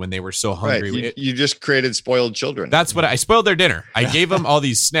weekend when they were so hungry? Right. You just created spoiled children. That's what I spoiled their dinner. I gave them all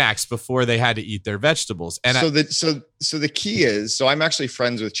these snacks before they had to eat their vegetables. And so the key is, so I'm actually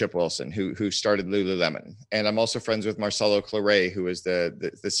friends with Chip Wilson, who started Lululemon. And I'm also friends with Marcelo Claret, who is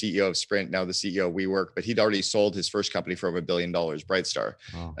the CEO of Sprint, now the CEO of WeWork, but he'd already sold his first company for over $1 billion, Brightstar.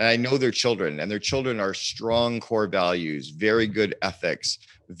 Wow. And I know their children, and their children are strong core values, very good ethics,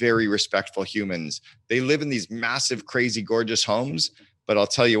 very respectful humans. They live in these massive, crazy, gorgeous homes. But I'll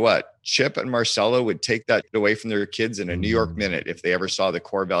tell you what, Chip and Marcelo would take that away from their kids in a New York minute if they ever saw the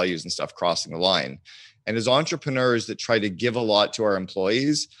core values and stuff crossing the line. And as entrepreneurs that try to give a lot to our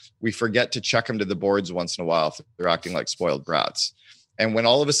employees, we forget to check them to the boards once in a while if they're acting like spoiled brats. And when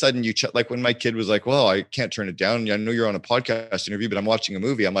all of a sudden you check, like when my kid was like, well, I can't turn it down. I know you're on a podcast interview, but I'm watching a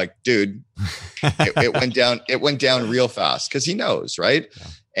movie. I'm like, dude, it went down real fast because he knows, right?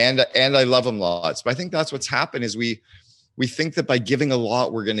 Yeah. And I love him lots. But I think that's what's happened is we think that by giving a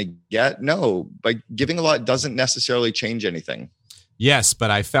lot, we're going to get. No, by giving a lot doesn't necessarily change anything. Yes,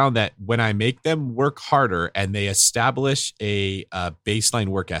 but I found that when I make them work harder and they establish a baseline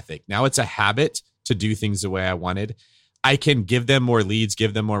work ethic, now it's a habit to do things the way I wanted. I can give them more leads,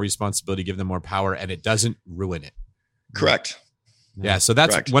 give them more responsibility, give them more power, and it doesn't ruin it. Correct. Yeah, so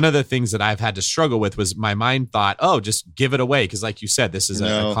that's one of the things that I've had to struggle with was my mind thought, oh, just give it away. Because like you said, this is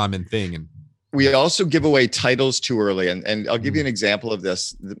a common thing. And we also give away titles too early. And I'll give you an example of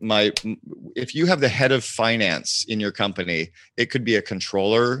this. If you have the head of finance in your company, it could be a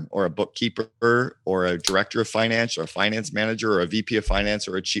controller or a bookkeeper or a director of finance or a finance manager or a VP of finance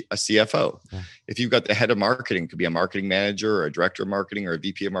or a CFO. Yeah. If you've got the head of marketing, it could be a marketing manager or a director of marketing or a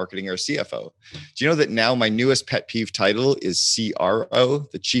VP of marketing or a CFO. Do you know that now my newest pet peeve title is CRO,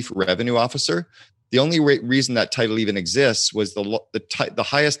 the Chief Revenue Officer? The only reason that title even exists was the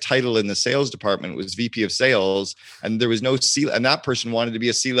highest title in the sales department was VP of sales, and there was no C, and that person wanted to be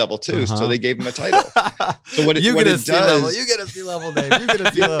a C-level too, so they gave him a title. So what it does, you get a C-level, Dave. You get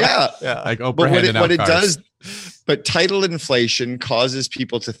a C-level. Yeah. Like Oprah what it does, but title inflation causes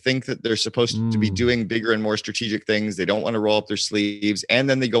people to think that they're supposed to be doing bigger and more strategic things. They don't want to roll up their sleeves, and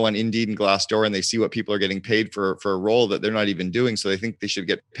then they go on Indeed and Glassdoor and they see what people are getting paid for a role that they're not even doing, so they think they should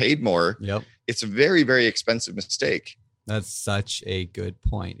get paid more. Yep. It's a very, very expensive mistake. That's such a good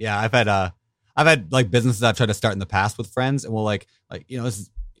point. Yeah, I've had like businesses I've tried to start in the past with friends, and we're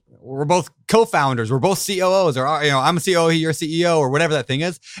we're both co-founders, we're both COOs, or I'm a COO, you're a CEO, or whatever that thing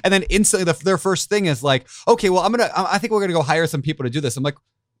is. And then instantly their first thing is like, okay, well, I think we're gonna go hire some people to do this. I'm like,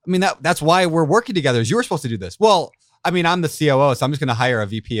 that's why we're working together. Is you were supposed to do this. Well, I'm the COO, so I'm just gonna hire a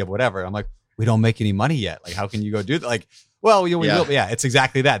VP of whatever. I'm like, we don't make any money yet. Like, how can you go do that? Like, well, we will. Yeah, it's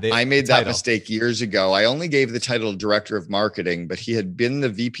exactly that. I made that mistake years ago. I only gave the title Director of Marketing, but he had been the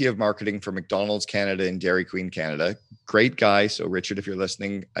VP of Marketing for McDonald's Canada and Dairy Queen Canada. Great guy. So Richard, if you're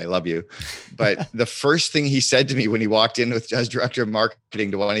listening, I love you. But the first thing he said to me when he walked in as Director of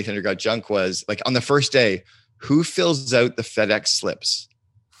Marketing to 1-800-GOT-JUNK was like, on the first day, who fills out the FedEx slips?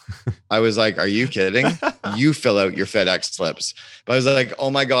 I was like, are you kidding? You fill out your FedEx slips. But I was like, oh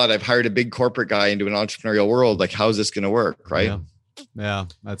my God, I've hired a big corporate guy into an entrepreneurial world. Like, how's this going to work? Right. Yeah.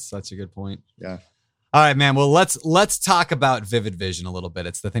 That's such a good point. Yeah. All right, man. Well, let's talk about Vivid Vision a little bit.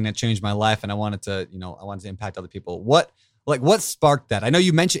 It's the thing that changed my life, and I wanted to impact other people. What sparked that? I know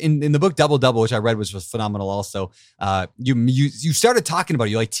you mentioned in the book Double Double, which I read, which was phenomenal. Also, you started talking about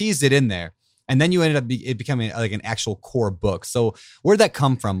it. You like teased it in there. And then you ended up becoming like an actual core book. So where did that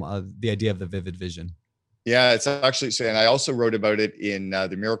come from, the idea of the Vivid Vision? Yeah, it's actually, and I also wrote about it in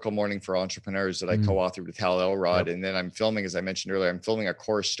the Miracle Morning for Entrepreneurs that I co-authored with Hal Elrod. Yep. And then I'm filming, as I mentioned earlier, I'm filming a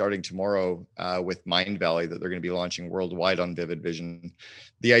course starting tomorrow with Mindvalley that they're going to be launching worldwide on Vivid Vision.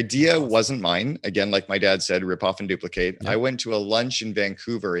 The idea wasn't mine. Again, like my dad said, rip off and duplicate. Yep. I went to a lunch in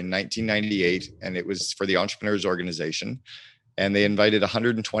Vancouver in 1998, and it was for the Entrepreneurs Organization. And they invited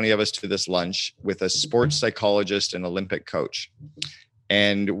 120 of us to this lunch with a sports psychologist and Olympic coach.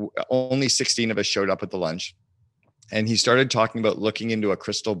 And only 16 of us showed up at the lunch. And he started talking about looking into a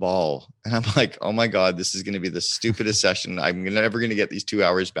crystal ball. And I'm like, oh my God, this is going to be the stupidest session. I'm never going to get these 2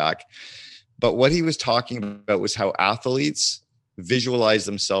 hours back. But what he was talking about was how athletes visualize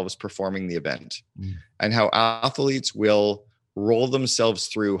themselves performing the event and how athletes will roll themselves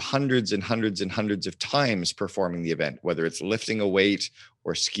through hundreds and hundreds and hundreds of times performing the event, whether it's lifting a weight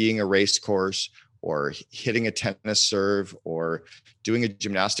or skiing a race course or hitting a tennis serve or doing a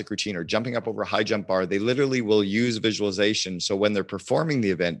gymnastic routine or jumping up over a high jump bar. They literally will use visualization. So when they're performing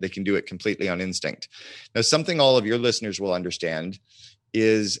the event, they can do it completely on instinct. Now, something all of your listeners will understand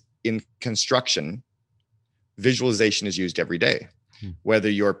is in construction, visualization is used every day. Whether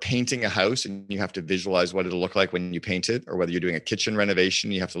you're painting a house and you have to visualize what it'll look like when you paint it, or whether you're doing a kitchen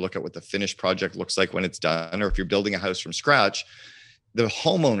renovation, you have to look at what the finished project looks like when it's done, or if you're building a house from scratch, the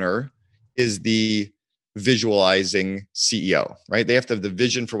homeowner is the visualizing CEO, right? They have to have the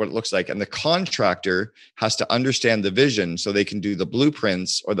vision for what it looks like. And the contractor has to understand the vision so they can do the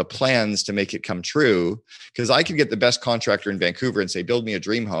blueprints or the plans to make it come true. Because I could get the best contractor in Vancouver and say, build me a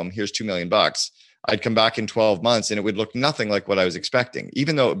dream home. Here's $2 million. I'd come back in 12 months and it would look nothing like what I was expecting,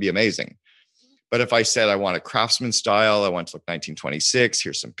 even though it would be amazing. But if I said, I want a craftsman style, I want it to look 1926,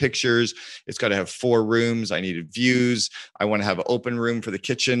 here's some pictures. It's got to have 4 rooms. I needed views. I want to have an open room for the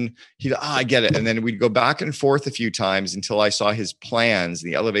kitchen. I get it. And then we'd go back and forth a few times until I saw his plans,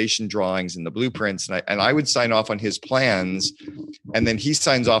 the elevation drawings and the blueprints. And I would sign off on his plans. And then he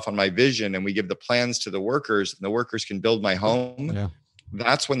signs off on my vision and we give the plans to the workers and the workers can build my home. Yeah.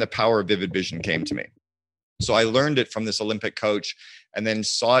 That's when the power of vivid vision came to me. So I learned it from this Olympic coach and then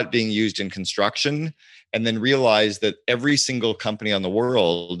saw it being used in construction and then realized that every single company on the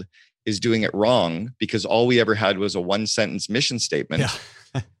world is doing it wrong because all we ever had was a 1-sentence mission statement.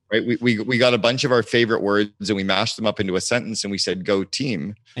 Yeah. Right? We got a bunch of our favorite words and we mashed them up into a sentence and we said, go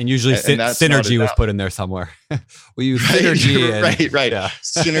team. And usually synergy was put in there somewhere. We use synergy. Right. Yeah.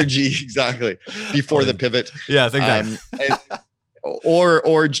 Synergy, exactly. Before the pivot. Yeah, exactly.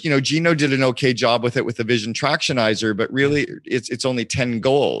 Or Gino did an okay job with it with the Vision Tractionizer, but really it's only 10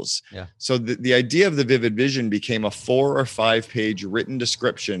 goals. Yeah. So the idea of the Vivid Vision became a 4 or 5 page written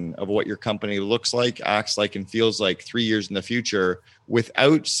description of what your company looks like, acts like, and feels like 3 years in the future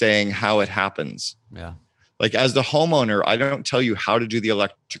without saying how it happens. Yeah. Like as the homeowner, I don't tell you how to do the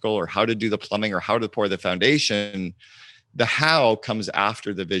electrical or how to do the plumbing or how to pour the foundation. The how comes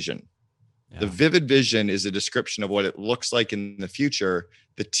after the vision. Yeah. The vivid vision is a description of what it looks like in the future.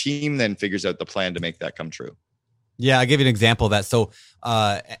 The team then figures out the plan to make that come true. Yeah, I'll give you an example of that. So,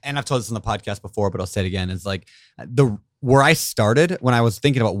 and I've told this on the podcast before, but I'll say it again. Is like where I started when I was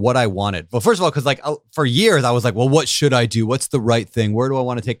thinking about what I wanted. Well, first of all, because for years I was like, well, what should I do? What's the right thing? Where do I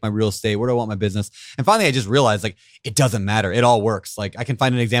want to take my real estate? Where do I want my business? And finally, I just realized it doesn't matter. It all works. I can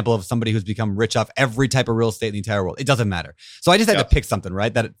find an example of somebody who's become rich off every type of real estate in the entire world. It doesn't matter. So I just had to pick something,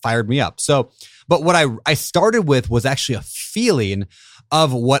 right? That fired me up. So, but what I started with was actually a feeling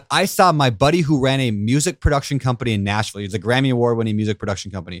of what I saw my buddy who ran a music production company in Nashville. He was a Grammy Award winning music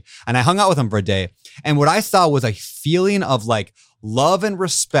production company. And I hung out with him for a day. And what I saw was a feeling of love and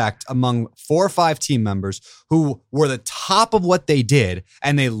respect among 4 or 5 team members who were the top of what they did.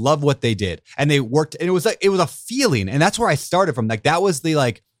 And they loved what they did. And they worked. And it was a feeling. And that's where I started from. That was the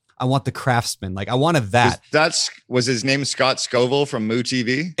I want the craftsman. I wanted that. Was his name Scott Scoville from Moo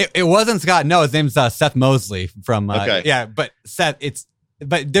TV? It wasn't Scott. No, his name's Seth Mosley from, okay. Yeah, but Seth,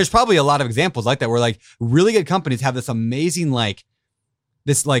 but there's probably a lot of examples like that where really good companies have this amazing,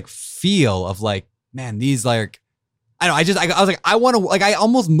 this feel of man, these I was I want to, I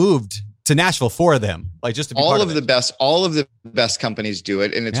almost moved to Nashville for them. Just to be all of the best companies do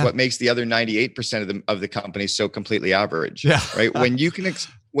it. And it's what makes the other 98% of the companies so completely average. Yeah. Right. When you can,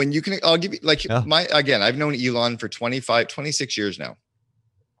 I'll give you I've known Elon for 26 years now.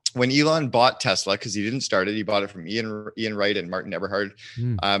 When Elon bought Tesla, because he didn't start it, he bought it from Ian Wright and Martin Eberhard.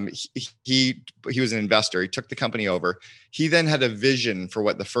 He was an investor. He took the company over. He then had a vision for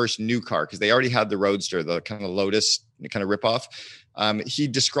what the first new car, because they already had the Roadster, the kind of Lotus kind of ripoff. He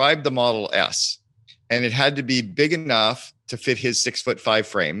described the Model S, and it had to be big enough to fit his 6'5"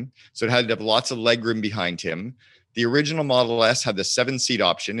 frame. So it had to have lots of legroom behind him. The original Model S had the 7-seat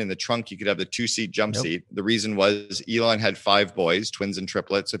option. In the trunk, you could have the 2-seat jump seat. The reason was Elon had 5 boys, twins and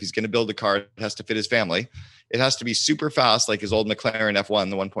triplets. So if he's going to build a car, it has to fit his family. It has to be super fast, like his old McLaren F1,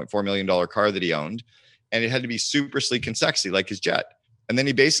 the $1.4 million car that he owned. And it had to be super sleek and sexy, like his jet. And then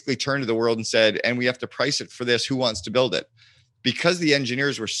he basically turned to the world and said, and we have to price it for this. Who wants to build it? Because the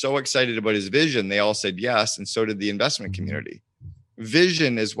engineers were so excited about his vision, they all said yes. And so did the investment community.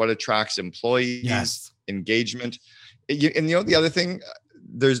 Vision is what attracts employees, engagement. And the other thing,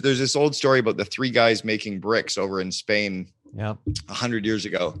 there's this old story about the 3 guys making bricks over in Spain 100 years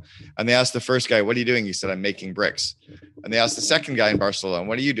ago. And they asked the first guy, what are you doing? He said, I'm making bricks. And they asked the second guy in Barcelona,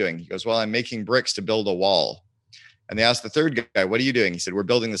 what are you doing? He goes, well, I'm making bricks to build a wall. And they asked the third guy, what are you doing? He said, we're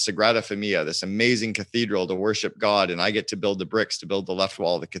building the Sagrada Familia, this amazing cathedral to worship God. And I get to build the bricks to build the left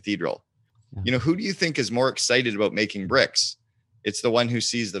wall of the cathedral. Yeah. You know, who do you think is more excited about making bricks? It's the one who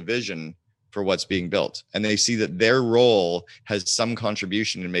sees the vision for what's being built. And they see that their role has some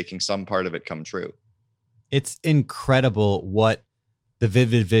contribution in making some part of it come true. It's incredible what the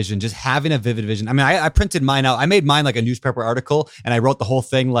vivid vision, just having a vivid vision. I mean, I printed mine out. I made mine like a newspaper article, and I wrote the whole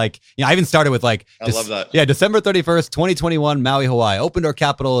thing. Like, you know, I even started with like, I love that. Yeah, December 31st, 2021, Maui, Hawaii. Open Door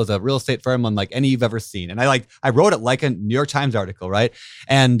Capital is a real estate firm unlike any you've ever seen. And I wrote it like a New York Times article, right?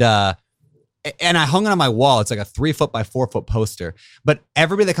 And I hung it on my wall. It's like a 3 foot by 4 foot poster. But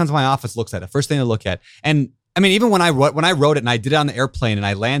everybody that comes to my office looks at it. First thing they look at. And I mean, even when I wrote it and I did it on the airplane and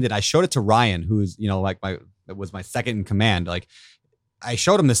I landed, I showed it to Ryan, who's, you know, like was my second in command. Like, I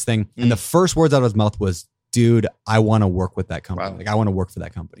showed him this thing, and the first words out of his mouth was, dude, I want to work with that company. Wow. Like, I want to work for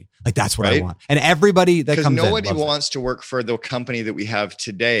that company. Like, that's what I want. And everybody that comes in, nobody wants to work for the company that we have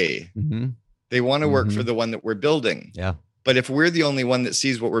today. Mm-hmm. They want to work for the one that we're building. Yeah. But if we're the only one that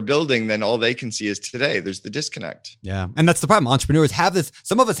sees what we're building, then all they can see is today. There's the disconnect. Yeah. And that's the problem. Entrepreneurs have this.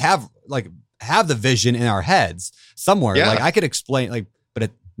 Some of us have the vision in our heads somewhere. Yeah. Like, I could explain, but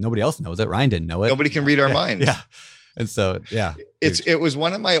nobody else knows it. Ryan didn't know it. Nobody can read our minds. Yeah. And so, yeah. It was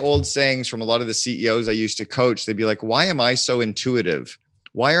one of my old sayings from a lot of the CEOs I used to coach. They'd be like, why am I so intuitive?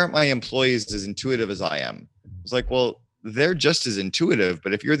 Why aren't my employees as intuitive as I am? It's like, well, they're just as intuitive,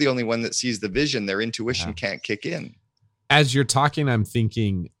 but if you're the only one that sees the vision, their intuition can't kick in. As you're talking, I'm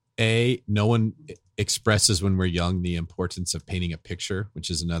thinking, no one expresses when we're young the importance of painting a picture, which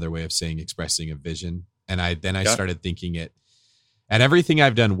is another way of saying expressing a vision. And I started thinking it. At everything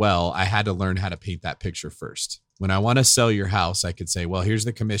I've done well, I had to learn how to paint that picture first. When I want to sell your house, I could say, well, here's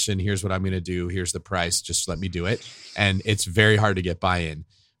the commission. Here's what I'm going to do. Here's the price. Just let me do it. And it's very hard to get buy-in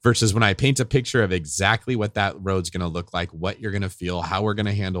versus when I paint a picture of exactly what that road's going to look like, what you're going to feel, how we're going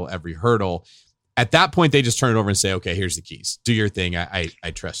to handle every hurdle. At that point, they just turn it over and say, okay, here's the keys. Do your thing. I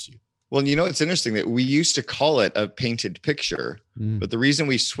trust you. Well, you know, it's interesting that we used to call it a painted picture, but the reason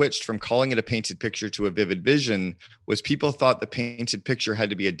we switched from calling it a painted picture to a vivid vision was people thought the painted picture had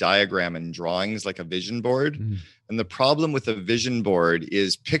to be a diagram and drawings like a vision board. And the problem with a vision board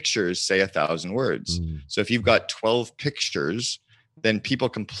is pictures say 1,000 words. So if you've got 12 pictures, then people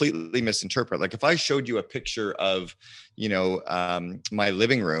completely misinterpret. Like if I showed you a picture of, you know, my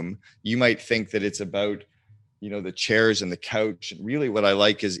living room, you might think that it's about, you know, the chairs and the couch. And really what I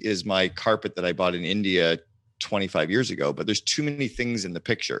like is my carpet that I bought in India 25 years ago, but there's too many things in the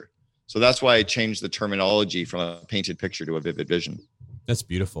picture. So that's why I changed the terminology from a painted picture to a vivid vision. That's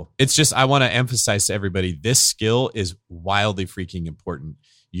beautiful. It's just, I want to emphasize to everybody, this skill is wildly freaking important.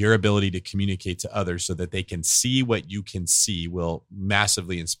 Your ability to communicate to others so that they can see what you can see will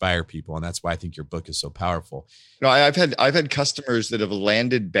massively inspire people. And that's why I think your book is so powerful. No, I've had customers that have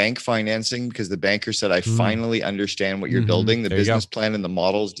landed bank financing because the banker said, I finally understand what you're building. The business plan and the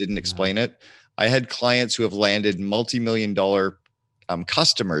models didn't explain it. I had clients who have landed multi-million-dollar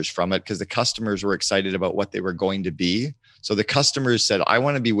customers from it because the customers were excited about what they were going to be. So the customers said, I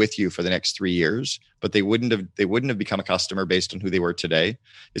want to be with you for the next 3 years, but they wouldn't have become a customer based on who they were today.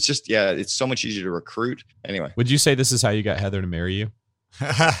 It's just, it's so much easier to recruit. Anyway. Would you say this is how you got Heather to marry you?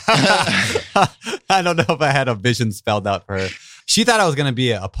 I don't know if I had a vision spelled out for her. She thought I was going to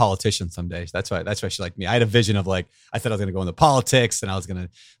be a politician someday. That's why she liked me. I had a vision of I said I was going to go into politics and I was going to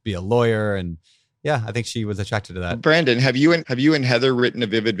be a lawyer. And yeah, I think she was attracted to that. Brandon, have you and Heather written a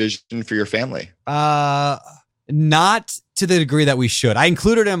vivid vision for your family? Not to the degree that we should. I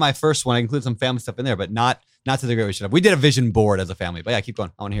included it in my first one. I included some family stuff in there, but not to the degree we should have. We did a vision board as a family, but yeah, keep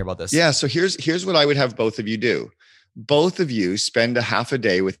going. I want to hear about this. Yeah. So here's what I would have both of you do. Both of you spend a half a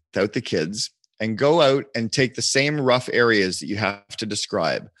day without the kids and go out and take the same rough areas that you have to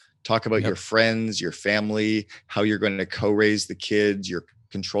describe. Talk about your friends, your family, how you're going to co-raise the kids, your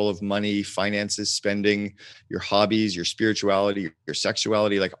control of money, finances, spending, your hobbies, your spirituality, your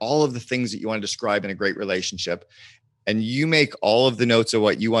sexuality, like all of the things that you want to describe in a great relationship. And you make all of the notes of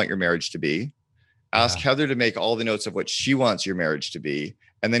what you want your marriage to be. Ask Heather to make all the notes of what she wants your marriage to be.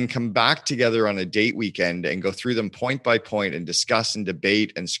 And then come back together on a date weekend and go through them point by point and discuss and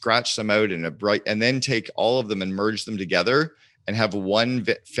debate and scratch them out and then take all of them and merge them together and have one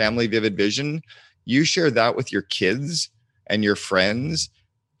family vivid vision. You share that with your kids and your friends.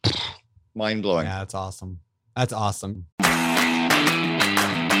 Mind blowing. Yeah, that's awesome. That's awesome.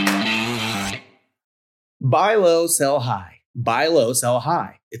 Buy low, sell high. Buy low, sell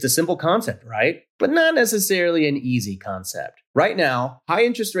high. It's a simple concept, right? But not necessarily an easy concept. Right now, high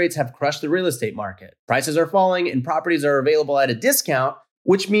interest rates have crushed the real estate market. Prices are falling and properties are available at a discount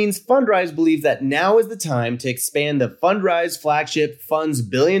which means Fundrise believes that now is the time to expand the Fundrise Flagship Fund's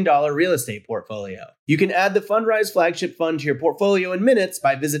billion-dollar real estate portfolio. You can add the Fundrise Flagship Fund to your portfolio in minutes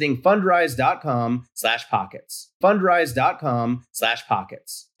by visiting fundrise.com/pockets.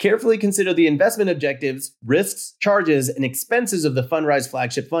 Fundrise.com/pockets. Carefully consider the investment objectives, risks, charges, and expenses of the Fundrise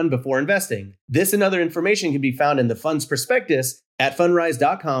Flagship Fund before investing. This and other information can be found in the fund's prospectus at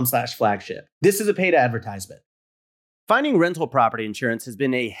fundrise.com/flagship. This is a paid advertisement. Finding rental property insurance has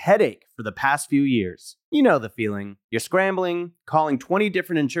been a headache for the past few years. You know the feeling. You're scrambling, calling 20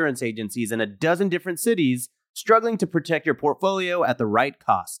 different insurance agencies in a dozen different cities, struggling to protect your portfolio at the right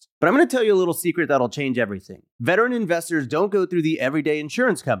cost. But I'm going to tell you a little secret that'll change everything. Veteran investors don't go through the everyday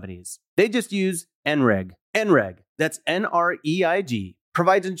insurance companies. They just use NREG. NREG, that's NREIG,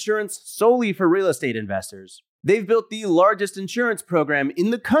 provides insurance solely for real estate investors. They've built the largest insurance program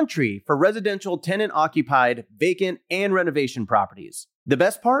in the country for residential tenant-occupied, vacant, and renovation properties. The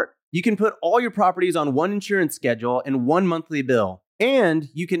best part? You can put all your properties on one insurance schedule and one monthly bill. And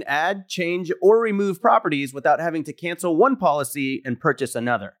you can add, change, or remove properties without having to cancel one policy and purchase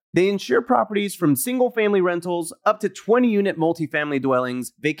another. They insure properties from single-family rentals up to 20-unit multifamily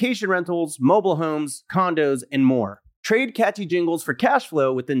dwellings, vacation rentals, mobile homes, condos, and more. Trade catchy jingles for cash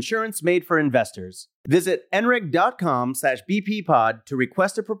flow with insurance made for investors. Visit nreg.com/bppod to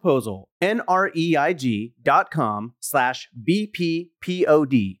request a proposal.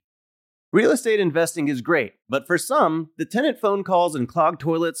 nreig.com/bppod. Real estate investing is great, but for some, the tenant phone calls and clogged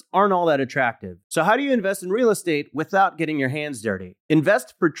toilets aren't all that attractive. So how do you invest in real estate without getting your hands dirty?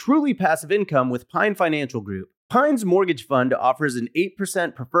 Invest for truly passive income with Pine Financial Group. Pine's mortgage fund offers an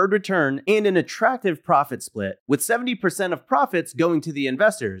 8% preferred return and an attractive profit split, with 70% of profits going to the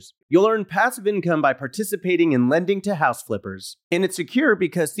investors. You'll earn passive income by participating in lending to house flippers. And it's secure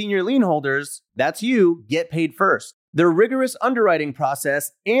because senior lien holders, that's you, get paid first. Their rigorous underwriting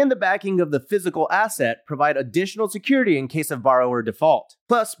process and the backing of the physical asset provide additional security in case of borrower default.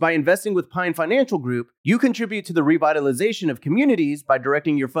 Plus, by investing with Pine Financial Group, you contribute to the revitalization of communities by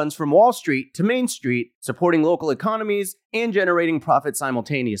directing your funds from Wall Street to Main Street, supporting local economies, and generating profit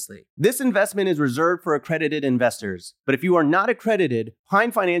simultaneously. This investment is reserved for accredited investors. But if you are not accredited,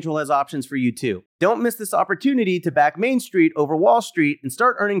 Pine Financial has options for you too. Don't miss this opportunity to back Main Street over Wall Street and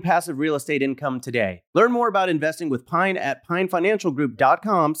start earning passive real estate income today. Learn more about investing with Pine at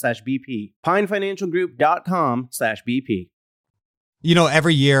pinefinancialgroup.com/BP. pinefinancialgroup.com/BP. You know,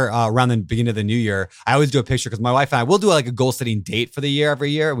 every year around the beginning of the new year, I always do a picture because my wife and I will do like a goal setting date for the year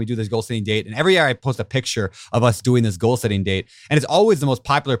every year. And we do this goal setting date. And every year I post a picture of us doing this goal setting date. And it's always the most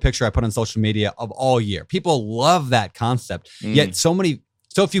popular picture I put on social media of all year. People love that concept. Yet so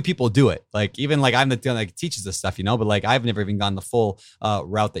few people do it. Like even like I'm the one that teaches this stuff, you know, but like I've never even gone the full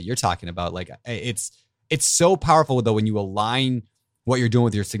route that you're talking about. Like it's so powerful though when you align what you're doing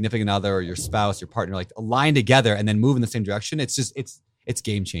with your significant other or your spouse, your partner, like align together and then move in the same direction. It's just, it's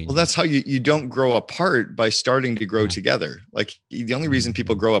game changing. Well, that's how you don't grow apart by starting to grow together. Like the only reason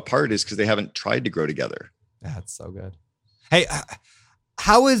people grow apart is because they haven't tried to grow together. That's so good. Hey,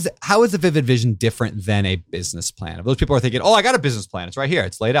 how is a vivid vision different than a business plan? If those people are thinking, oh, I got a business plan. It's right here.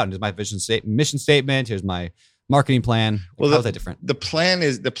 It's laid out. And here's my mission statement. Here's my marketing plan. Well, how's that different? The plan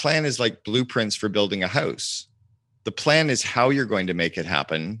is like blueprints for building a house. The plan is how you're going to make it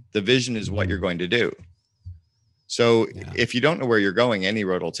happen. The vision is what you're going to do. So if you don't know where you're going, any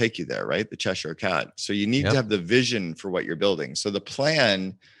road will take you there, right? The Cheshire Cat. So you need to have the vision for what you're building. So the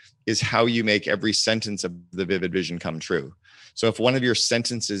plan is how you make every sentence of the vivid vision come true. So if one of your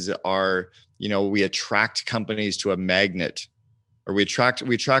sentences are, you know, we attract companies to a magnet, or we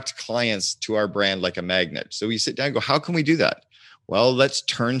attract clients to our brand like a magnet. So we sit down and go, how can we do that? Well, let's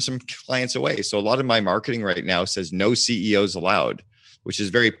turn some clients away. So a lot of my marketing right now says no CEOs allowed, which is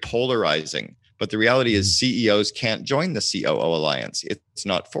very polarizing. But the reality is CEOs can't join the COO Alliance. It's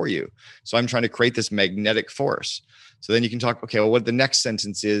not for you. So I'm trying to create this magnetic force. So then you can talk, okay, well, what the next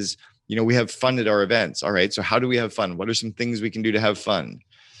sentence is, you know, we have fun at our events. All right. So how do we have fun? What are some things we can do to have fun?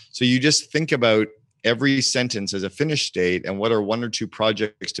 So you just think about every sentence as a finish state and what are one or two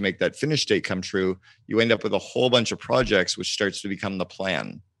projects to make that finish state come true. You end up with a whole bunch of projects, which starts to become the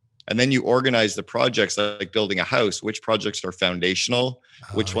plan. And then you organize the projects like building a house. Which projects are foundational?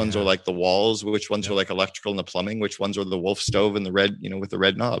 Which ones are like the walls? Which ones are like electrical and the plumbing? Which ones are the wolf stove and the red, you know, with the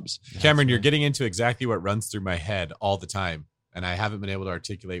red knobs? Cameron, you're getting into exactly what runs through my head all the time. And I haven't been able to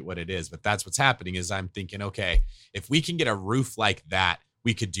articulate what it is, but that's what's happening is I'm thinking, okay, if we can get a roof like that,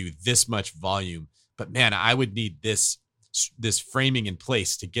 we could do this much volume. But man, I would need this framing in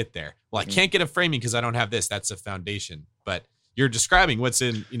place to get there. Well, I can't get a framing because I don't have this. That's a foundation. But you're describing what's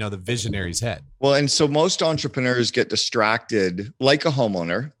in, the visionary's head. Well, and so most entrepreneurs get distracted like a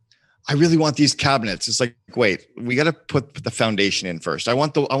homeowner. I really want these cabinets. It's like, wait, we got to put the foundation in first. I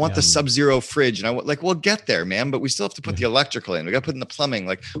want the Sub-Zero fridge, and we'll get there, man. But we still have to put the electrical in. We got to put in the plumbing.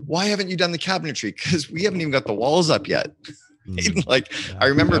 Like, why haven't you done the cabinetry? Because we haven't even got the walls up yet. I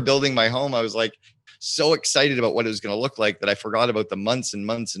remember building my home. I was like so excited about what it was going to look like that I forgot about the months and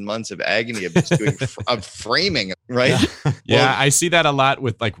months and months of agony of just doing of framing, right? Yeah, I see that a lot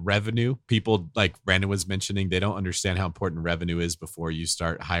with like revenue. People, like Brandon was mentioning, they don't understand how important revenue is before you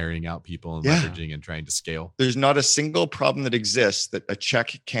start hiring out people and leveraging and trying to scale. There's not a single problem that exists that a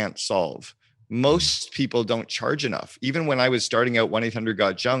check can't solve. Most people don't charge enough. Even when I was starting out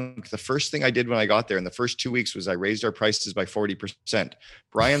 1-800-GOT-JUNK, the first thing I did when I got there in the first 2 weeks was I raised our prices by 40%.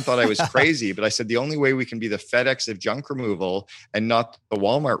 Brian thought I was crazy, but I said the only way we can be the FedEx of junk removal and not the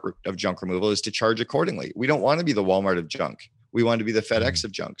Walmart of junk removal is to charge accordingly. We don't want to be the Walmart of junk. We want to be the FedEx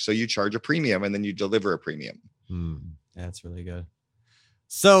of junk. So you charge a premium and then you deliver a premium. That's really good.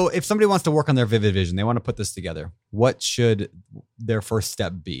 So if somebody wants to work on their Vivid Vision, they want to put this together, what should their first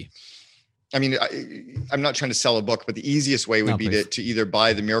step be? I mean, I'm not trying to sell a book, but the easiest way would be to either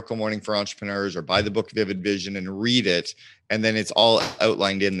buy the Miracle Morning for Entrepreneurs or buy the book Vivid Vision and read it. And then it's all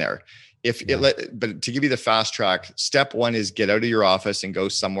outlined in there. But to give you the fast track, step 1 is get out of your office and go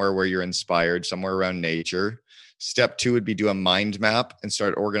somewhere where you're inspired, somewhere around nature. Step 2 would be do a mind map and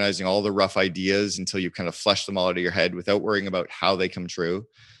start organizing all the rough ideas until you kind of flesh them all out of your head without worrying about how they come true.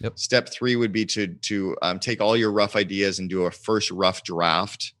 Yep. Step 3 would be to take all your rough ideas and do a first rough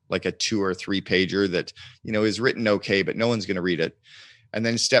draft, like a 2 or 3 pager that, is written okay, but no one's going to read it. And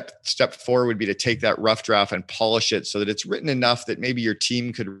then step 4 would be to take that rough draft and polish it so that it's written enough that maybe your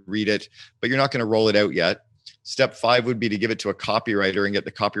team could read it, but you're not going to roll it out yet. Step 5 would be to give it to a copywriter and get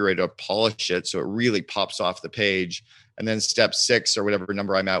the copywriter to polish it so it really pops off the page. And then step 6 or whatever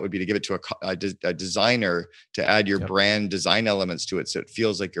number I'm at would be to give it to a designer to add your brand design elements to it so it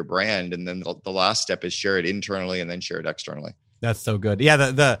feels like your brand. And then the last step is share it internally and then share it externally. That's so good. Yeah,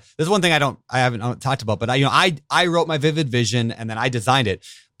 there's one thing I haven't talked about, but I wrote my Vivid Vision and then I designed it,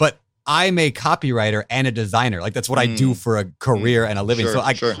 but I'm a copywriter and a designer. Like that's what I do for a career and a living.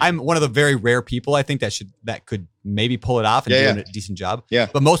 Sure, I'm one of the very rare people I think that could maybe pull it off and do a decent job. Yeah.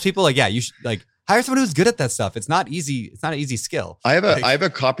 But most people you should hire someone who's good at that stuff. It's not easy. It's not an easy skill. I have a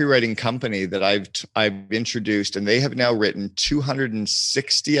copywriting company that I've introduced, and they have now written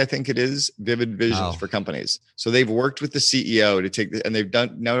 260, I think it is, Vivid Visions for companies. So they've worked with the CEO to take and they've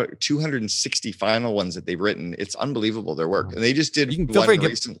done now 260 final ones that they've written. It's unbelievable, their work. And they just did one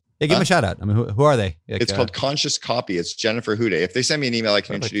recently. Give them a shout out. I mean, who are they? It's called Conscious Copy. It's Jennifer Hude. If they send me an email, I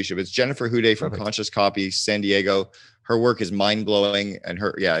can introduce you. But it's Jennifer Hude from Conscious Copy, San Diego. Her work is mind blowing, and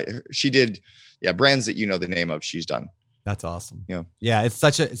she did brands that the name of. She's done. That's awesome. Yeah. It's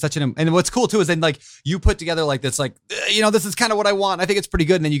such an, and what's cool too is then you put together this, this is kind of what I want. I think it's pretty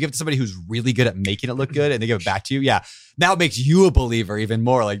good. And then you give it to somebody who's really good at making it look good and they give it back to you. Yeah. Now it makes you a believer even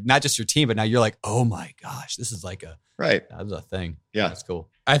more, not just your team, but now you're like, oh my gosh, this is that's a thing. Yeah. That's cool.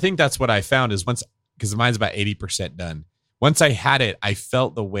 I think that's what I found is because mine's about 80% done. Once I had it, I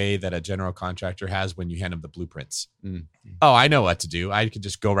felt the way that a general contractor has when you hand them the blueprints. Oh, I know what to do. I could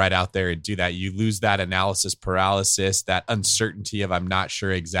just go right out there and do that. You lose that analysis paralysis, that uncertainty of I'm not sure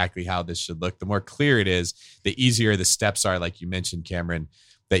exactly how this should look. The more clear it is, the easier the steps are, like you mentioned, Cameron,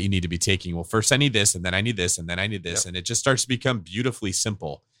 that you need to be taking. Well, first I need this, and then I need this, and then I need this. Yep. And it just starts to become beautifully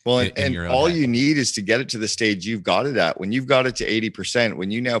simple. Well, and all you need is to get it to the stage you've got it at. When you've got it to 80%,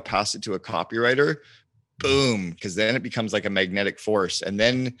 when you now pass it to a copywriter, boom, because then it becomes like a magnetic force. And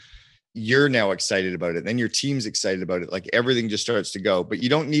then you're now excited about it. Then your team's excited about it. Like everything just starts to go, but you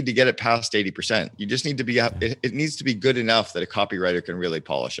don't need to get it past 80%. You just need to be, it needs to be good enough that a copywriter can really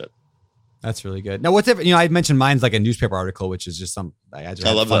polish it. That's really good. Now, I mentioned mine's like a newspaper article, which is just I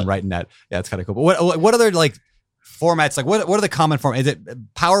love fun writing that. Yeah, it's kind of cool. But what other formats? What are the common formats? Is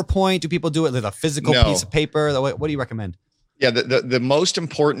it PowerPoint? Do people do it with a physical piece of paper? What do you recommend? Yeah, the most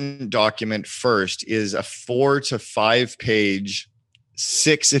important document first is a 4 to 5 page,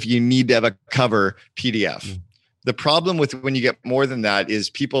 6 if you need to have a cover PDF. The problem with when you get more than that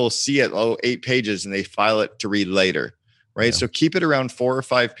is people see it 8 pages and they file it to read later, right? Yeah. So keep it around 4 or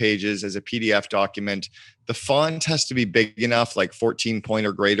 5 pages as a PDF document. The font has to be big enough, like 14 point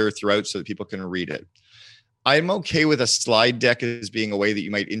or greater throughout, so that people can read it. I'm okay with a slide deck as being a way that you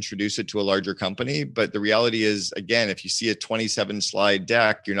might introduce it to a larger company. But the reality is, again, if you see a 27 slide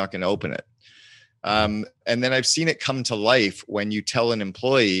deck, you're not going to open it. And then I've seen it come to life when you tell an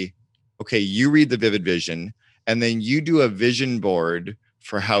employee, okay, you read the Vivid Vision, and then you do a vision board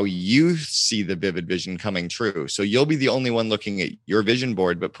for how you see the vivid vision coming true. So you'll be the only one looking at your vision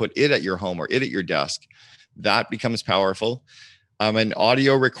board, but put it at your home or it at your desk. That becomes powerful. An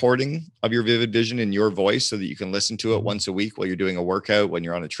audio recording of your vivid vision in your voice so that you can listen to it once a week while you're doing a workout, when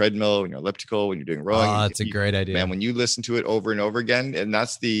you're on a treadmill, when you're elliptical, when you're doing rowing. Oh, that's a great idea. Man, when you listen to it over and over again, and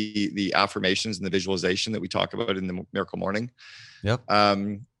that's the affirmations and the visualization that we talk about in the Miracle Morning. Yep.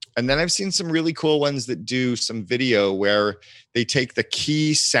 And then I've seen some really cool ones that do some video where they take the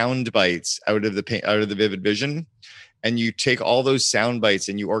key sound bites out of the vivid vision, and you take all those sound bites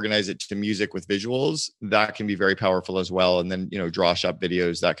and you organize it to music with visuals. That can be very powerful as well. And then, draw shop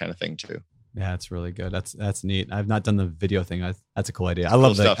videos, that kind of thing too. Yeah, it's really good. That's neat. I've not done the video thing. That's a cool idea. I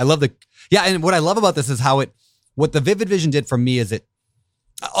love stuff. Yeah. And what I love about this is what the Vivid Vision did for me is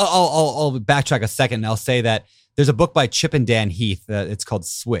I'll backtrack a second and I'll say that there's a book by Chip and Dan Heath. It's called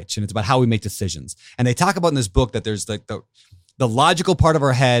Switch, and it's about how we make decisions. And they talk about in this book that there's like the logical part of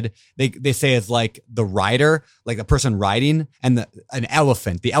our head, they say is like the rider, like the person riding, and an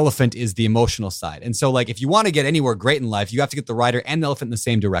elephant. The elephant is the emotional side. And so like if you want to get anywhere great in life, you have to get the rider and the elephant in the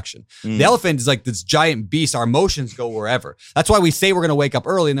same direction. The elephant is like this giant beast. Our emotions go wherever. That's why we say we're going to wake up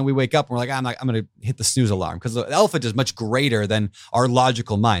early, and then we wake up and we're like, I'm going to hit the snooze alarm, because the elephant is much greater than our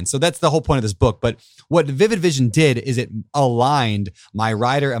logical mind. So that's the whole point of this book. But what Vivid Vision did is it aligned my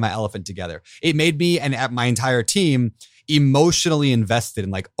rider and my elephant together. It made me and my entire team emotionally invested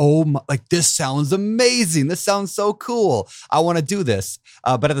in like, like this sounds amazing. This sounds so cool. I want to do this.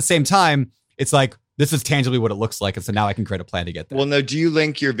 But at the same time, it's like, this is tangibly what it looks like. And so now I can create a plan to get there. Well, now, do you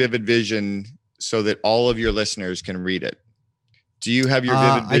link your Vivid Vision so that all of your listeners can read it? Do you have your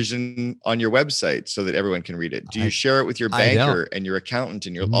Vivid Vision on your website so that everyone can read it? Do you share it with your banker and your accountant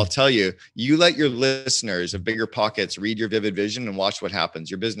and I'll tell you, you let your listeners of Bigger Pockets read your Vivid Vision and watch what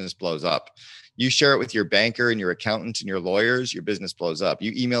happens. Your business blows up. You share it with your banker and your accountant and your lawyers, your business blows up.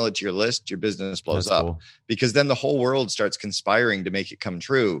 You email it to your list, your business blows up. Cool. Because then the whole world starts conspiring to make it come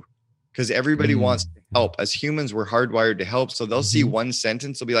true. Because everybody wants to help. As humans, we're hardwired to help. So they'll see one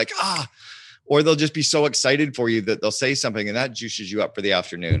sentence, they'll be like, or they'll just be so excited for you that they'll say something and that juices you up for the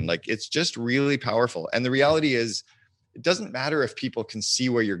afternoon. Like, it's just really powerful. And the reality is, it doesn't matter if people can see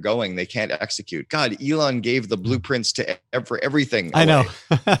where you're going, they can't execute. God, Elon gave the blueprints for everything away, I know.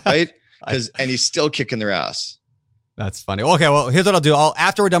 Right? And he's still kicking their ass. That's funny. Okay, well, here's what I'll do.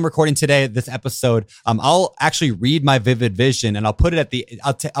 After we're done recording today, this episode, I'll actually read my Vivid Vision and I'll put it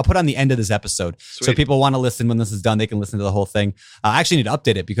I'll put it on the end of this episode. Sweet. So people want to listen when this is done, they can listen to the whole thing. I actually need to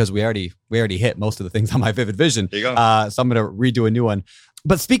update it because we already hit most of the things on my Vivid Vision. There you go. So I'm going to redo a new one.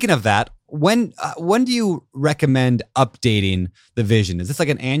 But speaking of that, when do you recommend updating the vision? Is this like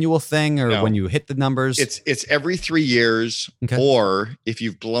an annual thing, or when you hit the numbers? It's every 3 years, or if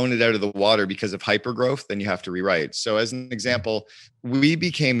you've blown it out of the water because of hypergrowth, then you have to rewrite. So as an example, we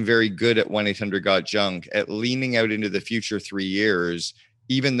became very good at 1-800-GOT-JUNK at leaning out into the future 3 years,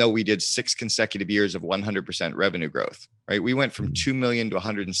 even though we did 6 consecutive years of 100% revenue growth, right? We went from 2 million to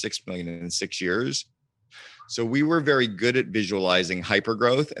 106 million in 6 years. So we were very good at visualizing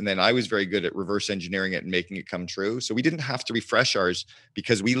hypergrowth. And then I was very good at reverse engineering it and making it come true. So we didn't have to refresh ours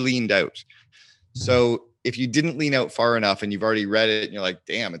because we leaned out. So if you didn't lean out far enough and you've already read it and you're like,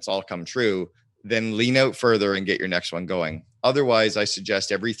 damn, it's all come true, then lean out further and get your next one going. Otherwise, I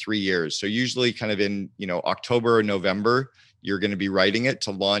suggest every 3 years. So usually kind of in, October or November, you're going to be writing it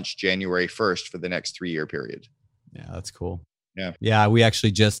to launch January 1st for the next 3-year period. Yeah, that's cool. Yeah. We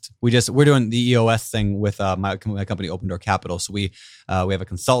actually we're doing the EOS thing with my company, Open Door Capital. So we have a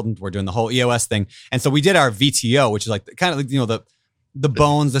consultant. We're doing the whole EOS thing, and so we did our VTO, which is like kind of like the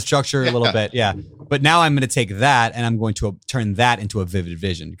bones, the structure a little bit. Yeah. But now I'm going to take that and I'm going to turn that into a Vivid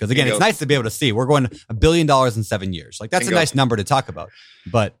Vision, because again, it's nice to be able to see. We're going $1 billion in 7 years. Like that's a nice number to talk about.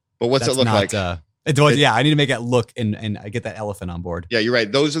 But what's it look like? I need to make it look and I get that elephant on board. Yeah, you're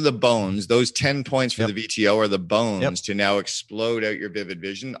right. Those are the bones. Those 10 points for the VTO are the bones to now explode out your Vivid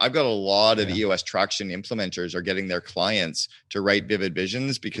Vision. I've got a lot of EOS traction implementers are getting their clients to write Vivid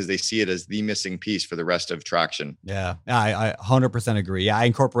Visions because they see it as the missing piece for the rest of traction. Yeah, I 100% agree. Yeah, I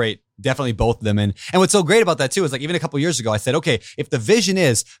incorporate definitely both of them. And what's so great about that too is like even a couple of years ago, I said, okay, if the vision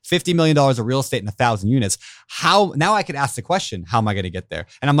is $50 million of real estate and 1,000 units, now I could ask the question, how am I going to get there?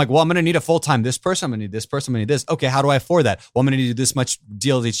 And I'm like, well, I'm going to need a full-time this person. I'm going to need this person. I'm going to need this. Okay, how do I afford that? Well, I'm going to need this much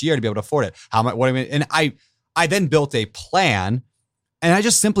deals each year to be able to afford it. And I then built a plan. And I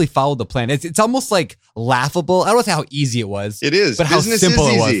just simply followed the plan. It's almost like laughable. I don't know how easy it was. It is. But Business how simple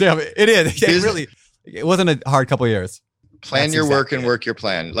is it was. easy. Yeah, it is. It wasn't a hard couple of years. Plan your work and work your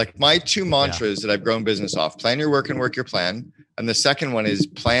plan. Like my 2 mantras that I've grown business off: plan your work and work your plan. And the second one is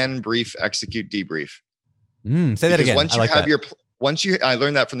plan, brief, execute, debrief. Say that again. Once I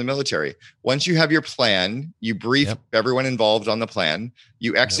learned that from the military. Once you have your plan, you brief everyone involved on the plan,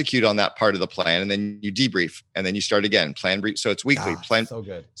 you execute on that part of the plan, and then you debrief, and then you start again. Plan brief. So it's weekly. Plan. So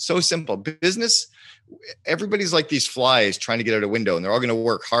good. So simple. Business, everybody's like these flies trying to get out a window, and they're all going to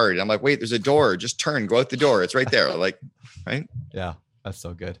work hard. I'm like, wait, there's a door. Just turn, go out the door. It's right there. Like, right? Yeah, that's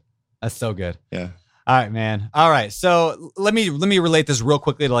so good. That's so good. Yeah. All right, man. All right. So let me relate this real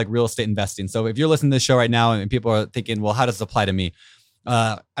quickly to like real estate investing. So if you're listening to this show right now and people are thinking, well, how does this apply to me?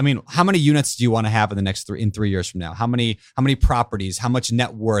 I mean, how many units do you want to have in the next 3 years from now? How many properties? How much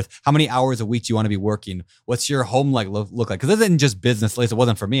net worth? How many hours a week do you want to be working? What's your home like look like? Because this isn't just business. At least it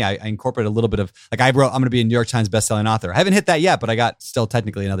wasn't for me. I incorporated a little bit of like I wrote, I'm going to be a New York Times bestselling author. I haven't hit that yet, but I got still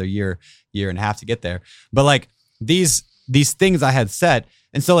technically another year and a half to get there. But like these things I had set.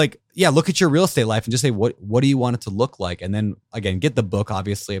 And so like, yeah, look at your real estate life and just say, what do you want it to look like? And then again, get the book.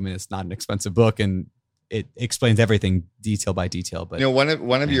 Obviously, I mean, it's not an expensive book and it explains everything detail by detail. But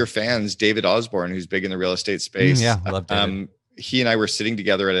one of your fans, David Osborne, who's big in the real estate space. I love David. He and I were sitting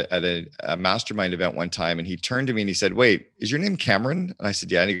together at a mastermind event one time, and he turned to me and he said, "Wait, is your name Cameron?" And I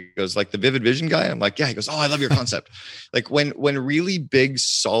said, "Yeah." And he goes, "Like the Vivid Vision guy?" I'm like, "Yeah." He goes, "Oh, I love your concept." Like when really big,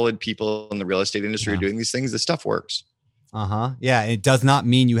 solid people in the real estate industry are doing these things, this stuff works. Yeah. It does not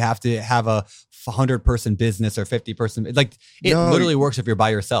mean you have to have a 100-person business or 50-person. Like it literally works if you're by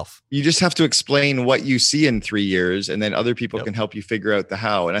yourself. You just have to explain what you see in 3 years, and then other people can help you figure out the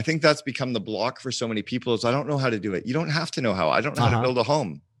how. And I think that's become the block for so many people is I don't know how to do it. You don't have to know how. I don't know how to build a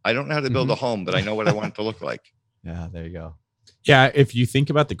home. I don't know how to build a home, but I know what I want it to look like. Yeah, there you go. Yeah. If you think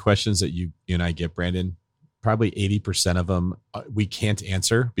about the questions that you and I get, Brandon, probably 80% of them we can't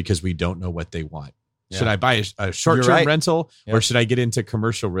answer because we don't know what they want. Yeah. Should I buy a short-term rental or should I get into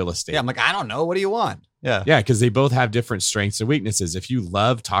commercial real estate? Yeah, I'm like, I don't know. What do you want? Yeah. Yeah, because they both have different strengths and weaknesses. If you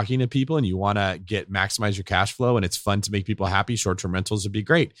love talking to people and you want to maximize your cash flow and it's fun to make people happy, short-term rentals would be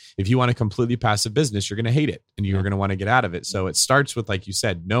great. If you want a completely passive business, you're going to hate it and you're going to want to get out of it. So it starts with, like you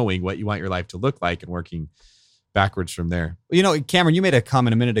said, knowing what you want your life to look like and working backwards from there. You know, Cameron, you made a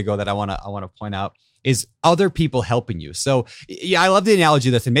comment a minute ago that I want to point out. Is other people helping you? So yeah, I love the analogy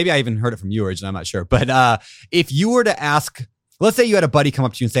of this, and maybe I even heard it from you, and I'm not sure. But if you were to ask, let's say you had a buddy come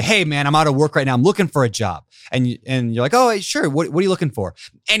up to you and say, "Hey, man, I'm out of work right now. I'm looking for a job," and you're like, "Oh, sure. What are you looking for?"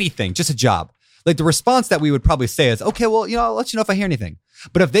 Anything, just a job. Like the response that we would probably say is, "Okay, well, I'll let you know if I hear anything."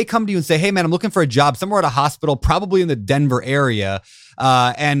 But if they come to you and say, "Hey, man, I'm looking for a job somewhere at a hospital, probably in the Denver area,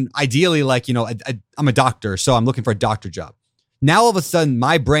 and ideally, like I'm a doctor, so I'm looking for a doctor job." Now, all of a sudden,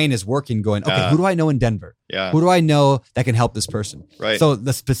 my brain is working going, okay, who do I know in Denver? Yeah. Who do I know that can help this person? Right. So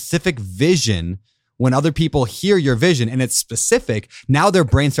the specific vision, when other people hear your vision and it's specific, now their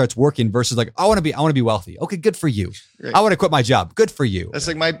brain starts working versus like, I want to be wealthy. Okay, good for you. Right. I want to quit my job. Good for you. That's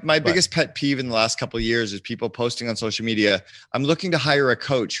like my biggest pet peeve in the last couple of years is people posting on social media, "I'm looking to hire a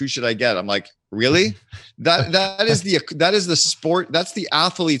coach. Who should I get?" I'm like, really? That is the sport. That's the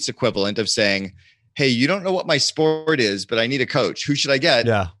athlete's equivalent of saying, "Hey, you don't know what my sport is, but I need a coach. Who should I get?"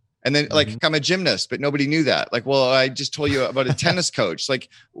 Yeah. And then like, I'm a gymnast, but nobody knew that. Like, well, I just told you about a tennis coach. Like,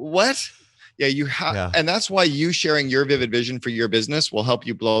 what? Yeah, you have. Yeah. And that's why you sharing your vivid vision for your business will help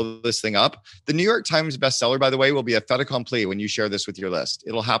you blow this thing up. The New York Times bestseller, by the way, will be a fait accompli when you share this with your list.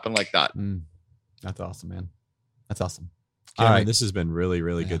 It'll happen like that. That's awesome, man. That's awesome. Cameron, all right. This has been really,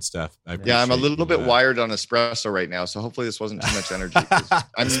 really good stuff. I'm a little bit wired on espresso right now, so hopefully this wasn't too much energy.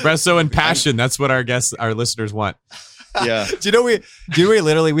 Espresso and passion. That's what our listeners want. Yeah. Do you know we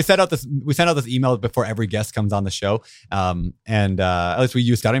literally we sent out this email before every guest comes on the show. At least we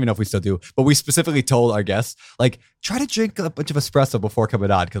used to. I don't even know if we still do, but we specifically told our guests, like, try to drink a bunch of espresso before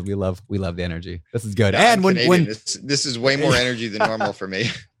coming on because we love the energy. This is good. Yeah, and when this is way more energy than normal for me.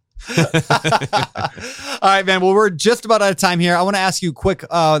 All right, man. Well, we're just about out of time here. I want to ask you quick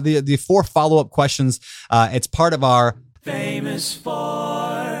the 4 follow-up questions. It's part of our Famous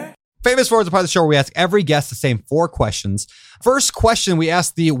Four. Famous Four is a part of the show where we ask every guest the same 4 questions. First question we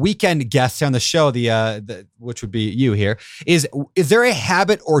ask the weekend guests here on the show, the which would be you here, is there a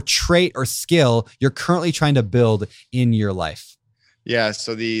habit or trait or skill you're currently trying to build in your life? Yeah.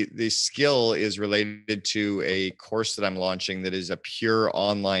 So the skill is related to a course that I'm launching that is a pure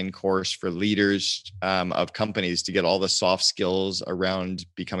online course for leaders of companies to get all the soft skills around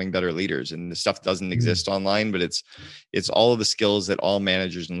becoming better leaders. And the stuff doesn't exist online, but it's all of the skills that all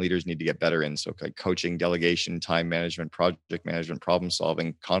managers and leaders need to get better in. So like coaching, delegation, time management, project management, problem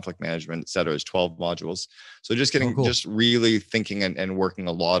solving, conflict management, et cetera, is 12 modules. So just just really thinking and working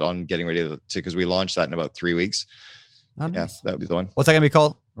a lot on getting ready to, because we launched that in about 3 weeks. Oh, nice. Yeah, that would be the one. What's that going to be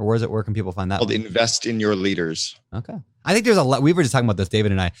called? Or where can people find that? Called Invest in Your Leaders. Okay. I think there's we were just talking about this,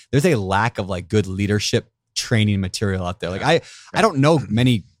 David and I. There's a lack of like good leadership training material out there. Like I don't know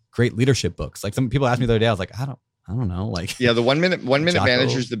many great leadership books. Like some people asked me the other day, I was like, I don't know. Like, yeah, the one minute Jocko.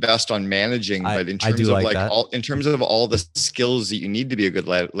 manager is the best on managing, but in terms of in terms of all the skills that you need to be a good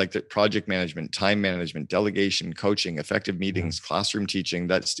leader, like the project management, time management, delegation, coaching, effective meetings, classroom teaching,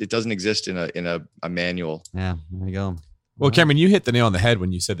 it doesn't exist in a manual. Yeah, there you go. Well, Cameron, you hit the nail on the head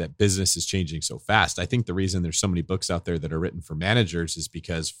when you said that business is changing so fast. I think the reason there's so many books out there that are written for managers is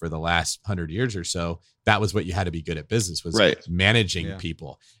because for the last 100 years or so, that was what you had to be good at business, was managing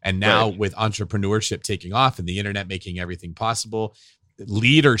people. And now with entrepreneurship taking off and the internet making everything possible,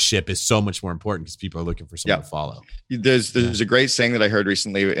 leadership is so much more important because people are looking for someone to follow. There's a great saying that I heard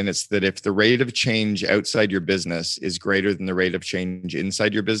recently, and it's that if the rate of change outside your business is greater than the rate of change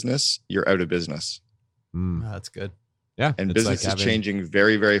inside your business, you're out of business. That's good. Yeah. And business is changing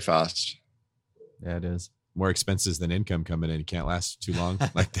very, very fast. Yeah, it is. More expenses than income coming in. You can't last too long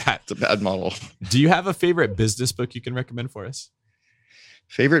like that. It's a bad model. Do you have a favorite business book you can recommend for us?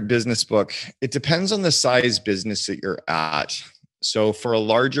 Favorite business book? It depends on the size business that you're at. So for a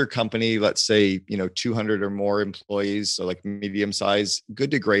larger company, let's say, 200 or more employees, so like medium size,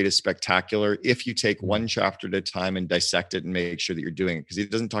 Good to Great is spectacular if you take one chapter at a time and dissect it and make sure that you're doing it, because it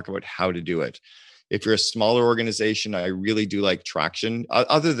doesn't talk about how to do it. If you're a smaller organization, I really do like Traction,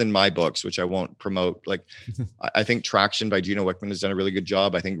 other than my books, which I won't promote. Like, I think Traction by Gino Wickman has done a really good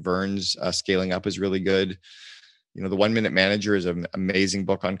job. I think Vern's Scaling Up is really good. The 1 Minute Manager is an amazing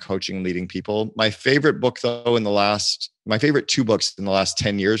book on coaching and leading people. My favorite book, though, my favorite two books in the last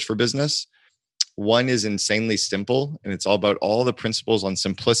 10 years for business. One is Insanely Simple, and it's all about all the principles on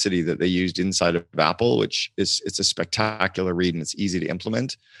simplicity that they used inside of Apple, it's a spectacular read and it's easy to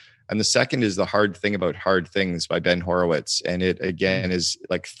implement. And the second is The Hard Thing About Hard Things by Ben Horowitz. And it, again, is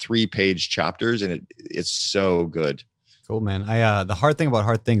like 3-page chapters, and it's so good. Cool, man. The Hard Thing About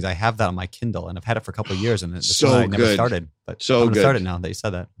Hard Things, I have that on my Kindle, and I've had it for a couple of years, and it's so I never started. But so I'm going to good. start it now that you said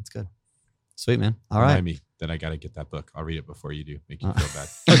that. That's good. Sweet, man. All right. Remind me that I got to get that book. I'll read it before you do. Make you feel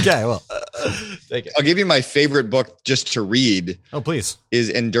bad. Okay, well, take it. I'll give you my favorite book just to read. Oh, please. Is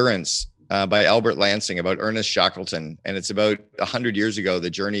Endurance by Albert Lansing, about Ernest Shackleton. And it's about 100 years ago, the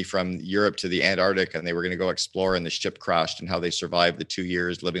journey from Europe to the Antarctic, and they were going to go explore, and the ship crashed, and how they survived the 2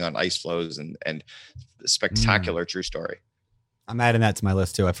 years living on ice floes, and spectacular true story. I'm adding that to my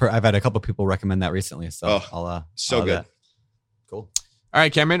list too. I've had a couple of people recommend that recently. So I'll good. That. Cool. All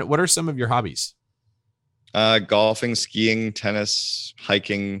right, Cameron, what are some of your hobbies? Golfing, skiing, tennis,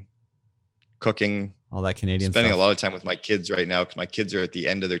 hiking, cooking. All that Canadian Spending stuff. a lot of time with my kids right now, because my kids are at the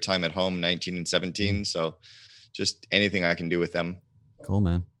end of their time at home, 19 and 17. So just anything I can do with them. Cool,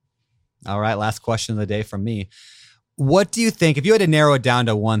 man. All right. Last question of the day from me. What do you think, if you had to narrow it down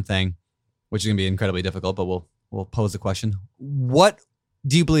to one thing, which is going to be incredibly difficult, but we'll pose the question. What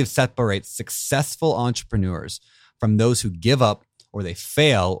do you believe separates successful entrepreneurs from those who give up, or they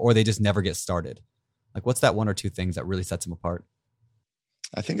fail, or they just never get started? Like, what's that one or two things that really sets them apart?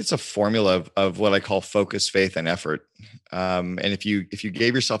 I think it's a formula of what I call focus, faith, and effort. And if you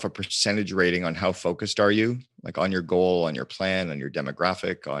gave yourself a percentage rating on how focused are you, like on your goal, on your plan, on your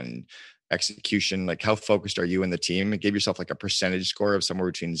demographic, on execution, like how focused are you and the team, and gave yourself like a percentage score of somewhere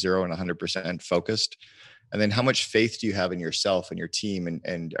between 0 and 100% focused. And then how much faith do you have in yourself and your team?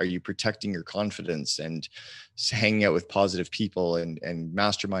 And are you protecting your confidence and hanging out with positive people and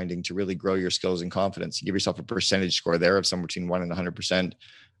masterminding to really grow your skills and confidence? You give yourself a percentage score there of somewhere between 1 and 100%.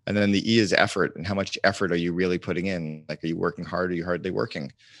 And then the E is effort. And how much effort are you really putting in? Like, are you working hard? Are you hardly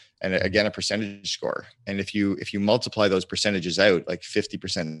working? And again, a percentage score. And if you multiply those percentages out, like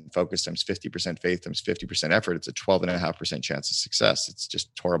 50% focus times 50% faith times 50% effort, it's a 12.5% chance of success. It's just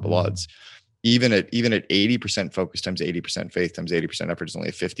horrible odds. Even at 80% focus times 80% faith times 80% effort is only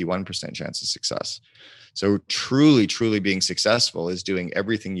a 51% chance of success. So truly, truly being successful is doing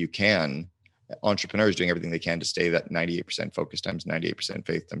everything you can. Entrepreneurs doing everything they can to stay that 98% focus times 98%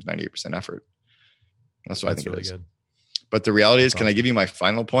 faith times 98% effort. That's what I think really it is. Good. But the reality is, can I give you my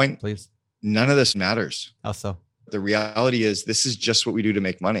final point? Please. None of this matters. How so? The reality is, this is just what we do to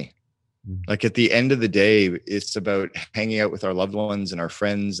make money. Like, at the end of the day, it's about hanging out with our loved ones and our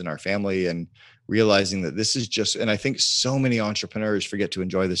friends and our family, and realizing that this is just, and I think so many entrepreneurs forget to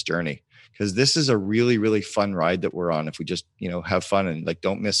enjoy this journey, because this is a really, really fun ride that we're on. If we just, have fun and like,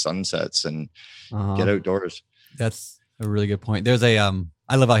 don't miss sunsets and get outdoors. That's a really good point. There's I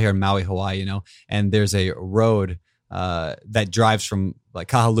live out here in Maui, Hawaii, and there's a road that drives from like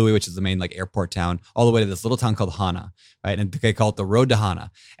Kahului, which is the main like airport town, all the way to this little town called Hana, right? And they call it the Road to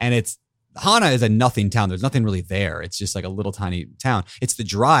Hana. And Hana is a nothing town. There's nothing really there. It's just like a little tiny town. It's the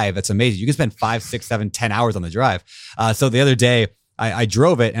drive that's amazing. You can spend 5, 6, 7, 10 hours on the drive. So the other day, I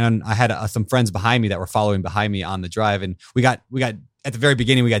drove it, and I had some friends behind me that were following behind me on the drive, and we got at the very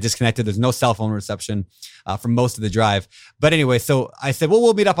beginning, we got disconnected. There's no cell phone reception for most of the drive. But anyway, so I said, well,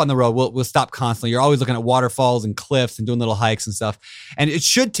 we'll meet up on the road. We'll stop constantly. You're always looking at waterfalls and cliffs and doing little hikes and stuff. And it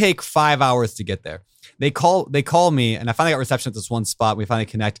should take 5 hours to get there. They call me, and I finally got reception at this one spot. We finally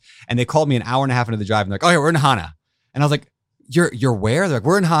connect, and they called me an hour and a half into the drive, and they're like, oh, yeah, we're in Hana. And I was like, you're where? They're like,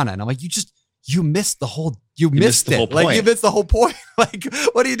 we're in Hana. And I'm like, you missed the whole, you missed it. Like, you missed the whole point. Like,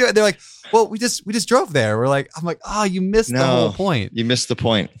 what are you doing? They're like, well, we just drove there. I'm like, oh, you missed the whole point. You missed the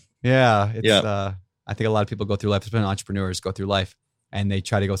point. Yeah. I think a lot of people go through life, especially entrepreneurs go through life, and they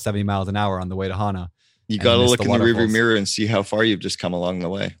try to go 70 miles an hour on the way to Hana. You got to look in the rearview mirror and see how far you've just come along the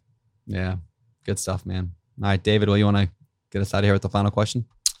way. Yeah. Good stuff, man. All right, David, you want to get us out of here with the final question?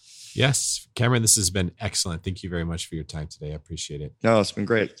 Yes. Cameron, this has been excellent. Thank you very much for your time today. I appreciate it. No, it's been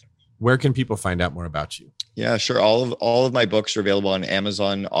great. Where can people find out more about you? Yeah, sure. All of my books are available on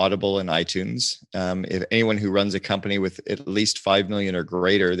Amazon, Audible, and iTunes. If anyone who runs a company with at least 5 million or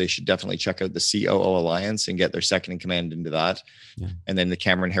greater, they should definitely check out the COO Alliance and get their second in command into that. Yeah. And then the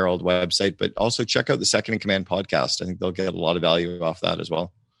Cameron Herold website, but also check out the Second in Command podcast. I think they'll get a lot of value off that as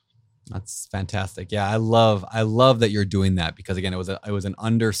well. That's fantastic. Yeah, I love that you're doing that, because again, it was an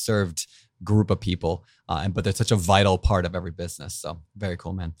underserved group of people, but they're such a vital part of every business. So very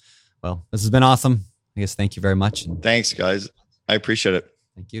cool, man. Well, this has been awesome. I guess thank you very much. Thanks, guys. I appreciate it.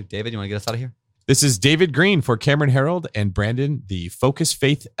 Thank you. David, you want to get us out of here? This is David Green for Cameron Herold and Brandon, the Focus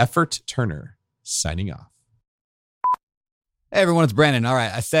Faith Effort Turner, signing off. Hey everyone, it's Brandon. All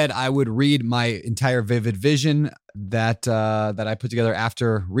right, I said I would read my entire Vivid Vision that I put together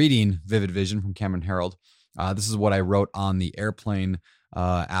after reading Vivid Vision from Cameron Herold. This is what I wrote on the airplane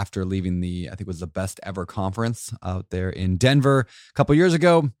after leaving I think it was the Best Ever conference out there in Denver a couple years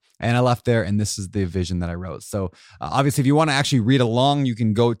ago. And I left there, and this is the vision that I wrote. So obviously, if you want to actually read along, you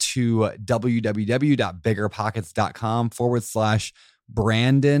can go to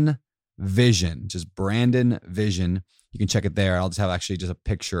www.biggerpockets.com/Brandon Vision, just Brandon Vision. You can check it there. I'll just have actually just a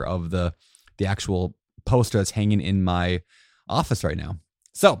picture of the actual poster that's hanging in my office right now.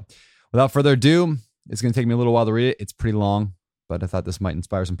 So without further ado, it's going to take me a little while to read it. It's pretty long, but I thought this might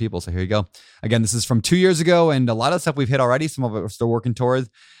inspire some people. So here you go. Again, this is from 2 years ago, and a lot of stuff we've hit already. Some of it we're still working towards.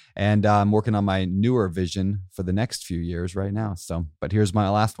 And I'm working on my newer vision for the next few years right now. So, but here's my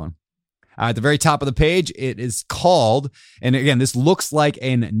last one. At the very top of the page, it is called, and again, this looks like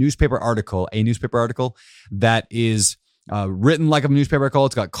a newspaper article that is written like a newspaper article.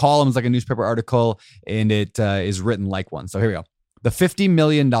 It's got columns like a newspaper article, and it is written like one. So here we go. The $50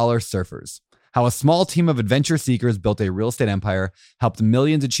 Million Surfers. How a small team of adventure seekers built a real estate empire, helped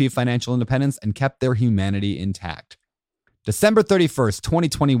millions achieve financial independence, and kept their humanity intact. December 31st,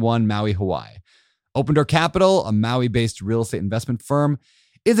 2021, Maui, Hawaii. Open Door Capital, a Maui-based real estate investment firm,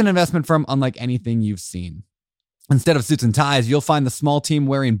 is an investment firm unlike anything you've seen. Instead of suits and ties, you'll find the small team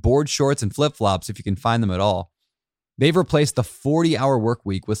wearing board shorts and flip-flops if you can find them at all. They've replaced the 40-hour work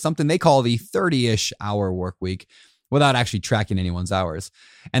week with something they call the 30-ish hour work week without actually tracking anyone's hours.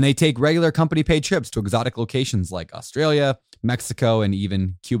 And they take regular company-paid trips to exotic locations like Australia, Mexico, and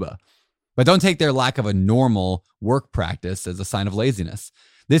even Cuba. But don't take their lack of a normal work practice as a sign of laziness.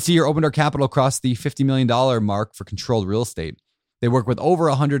 This year, Open Door Capital crossed the $50 million mark for controlled real estate. They work with over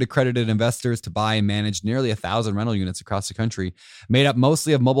 100 accredited investors to buy and manage nearly 1,000 rental units across the country, made up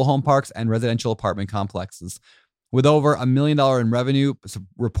mostly of mobile home parks and residential apartment complexes. With over $1 million in revenue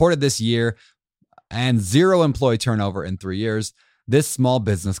reported this year and 0 employee turnover in 3 years, this small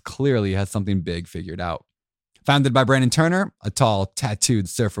business clearly has something big figured out. Founded by Brandon Turner, a tall, tattooed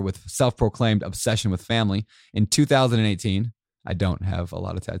surfer with self-proclaimed obsession with family, in 2018. I don't have a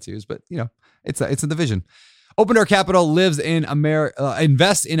lot of tattoos, but it's in the vision. Open Door Capital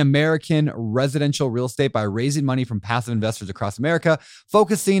invests in American residential real estate by raising money from passive investors across America,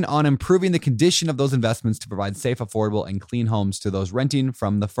 focusing on improving the condition of those investments to provide safe, affordable, and clean homes to those renting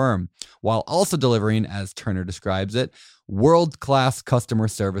from the firm, while also delivering, as Turner describes it, world-class customer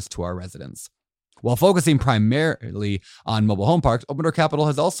service to our residents. While focusing primarily on mobile home parks, Open Door Capital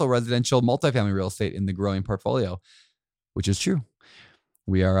has also residential multifamily real estate in the growing portfolio, which is true.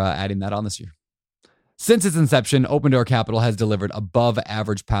 We are adding that on this year. Since its inception, Open Door Capital has delivered above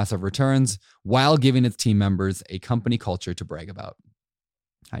average passive returns while giving its team members a company culture to brag about.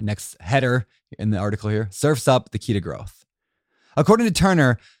 All right, next header in the article here, surfs up the key to growth. According to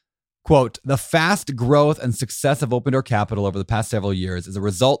Turner, quote, the fast growth and success of Open Door Capital over the past several years is a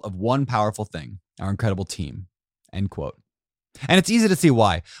result of one powerful thing, our incredible team, end quote. And it's easy to see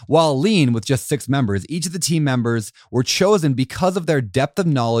why. While lean with just 6 members, each of the team members were chosen because of their depth of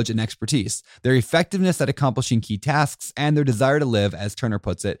knowledge and expertise, their effectiveness at accomplishing key tasks, and their desire to live, as Turner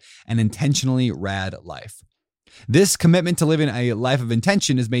puts it, an intentionally rad life. This commitment to living a life of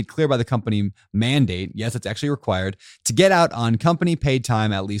intention is made clear by the company mandate, yes, it's actually required, to get out on company paid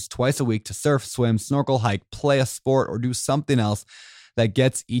time at least twice a week to surf, swim, snorkel, hike, play a sport, or do something else that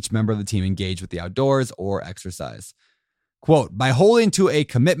gets each member of the team engaged with the outdoors or exercise. Quote, by holding to a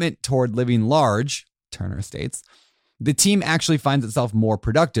commitment toward living large, Turner states, the team actually finds itself more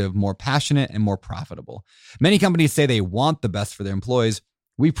productive, more passionate, and more profitable. Many companies say they want the best for their employees.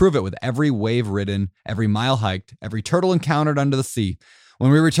 We prove it with every wave ridden, every mile hiked, every turtle encountered under the sea.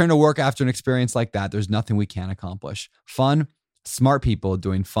 When we return to work after an experience like that, there's nothing we can't accomplish. Fun, smart people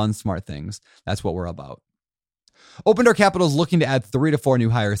doing fun, smart things. That's what we're about. Open Door Capital is looking to add 3 to 4 new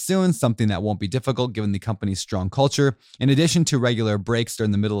hires soon, something that won't be difficult given the company's strong culture. In addition to regular breaks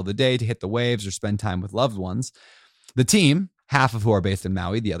during the middle of the day to hit the waves or spend time with loved ones, the team, half of who are based in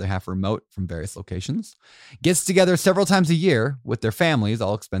Maui, the other half remote from various locations, gets together several times a year with their families,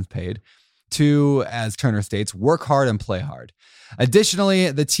 all expense paid, to, as Turner states, work hard and play hard.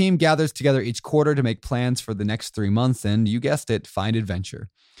 Additionally, the team gathers together each quarter to make plans for the next 3 months and, you guessed it, find adventure.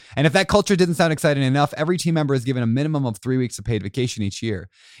 And if that culture didn't sound exciting enough, every team member is given a minimum of 3 weeks of paid vacation each year.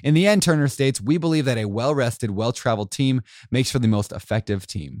 In the end, Turner states, we believe that a well-rested, well-traveled team makes for the most effective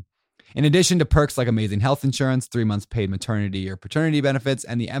team. In addition to perks like amazing health insurance, 3 months paid maternity or paternity benefits,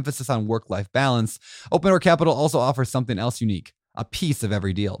 and the emphasis on work-life balance, Open Door Capital also offers something else unique, a piece of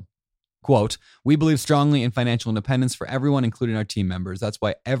every deal. Quote, we believe strongly in financial independence for everyone, including our team members. That's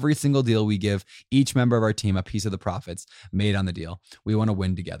why every single deal we give each member of our team a piece of the profits made on the deal. We want to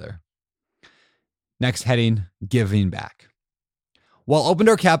win together. Next heading, giving back. While Open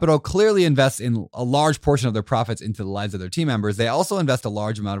Door Capital clearly invests in a large portion of their profits into the lives of their team members, they also invest a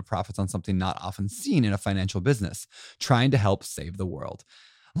large amount of profits on something not often seen in a financial business, trying to help save the world.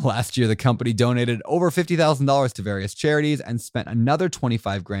 Last year, the company donated over $50,000 to various charities and spent another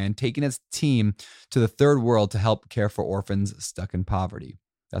 $25,000 taking its team to the third world to help care for orphans stuck in poverty.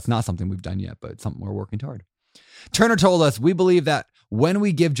 That's not something we've done yet, but it's something we're working toward. Turner told us, we believe that when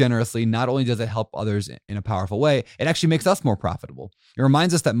we give generously, not only does it help others in a powerful way, it actually makes us more profitable. It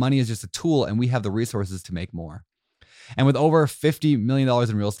reminds us that money is just a tool and we have the resources to make more. And with over $50 million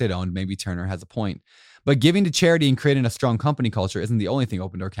in real estate owned, maybe Turner has a point. But giving to charity and creating a strong company culture isn't the only thing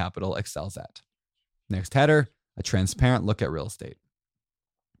Open Door Capital excels at. Next header, a transparent look at real estate.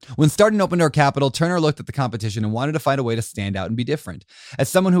 When starting Open Door Capital, Turner looked at the competition and wanted to find a way to stand out and be different. As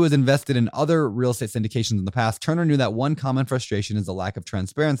someone who has invested in other real estate syndications in the past, Turner knew that one common frustration is the lack of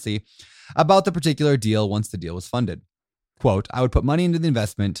transparency about the particular deal once the deal was funded. Quote, I would put money into the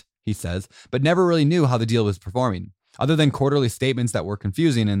investment, he says, but never really knew how the deal was performing. Other than quarterly statements that were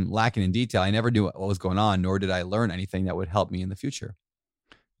confusing and lacking in detail, I never knew what was going on, nor did I learn anything that would help me in the future.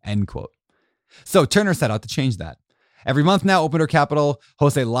 End quote. So Turner set out to change that. Every month now, Open Door Capital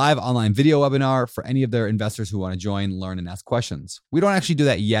hosts a live online video webinar for any of their investors who want to join, learn, and ask questions. We don't actually do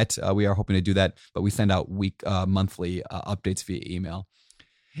that yet. We are hoping to do that, but we send out monthly updates via email.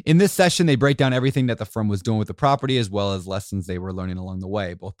 In this session, they break down everything that the firm was doing with the property, as well as lessons they were learning along the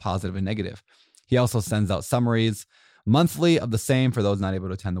way, both positive and negative. He also sends out summaries monthly of the same for those not able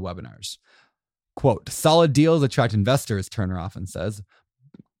to attend the webinars. Quote, solid deals attract investors, Turner often says,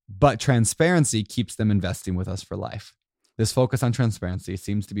 but transparency keeps them investing with us for life. This focus on transparency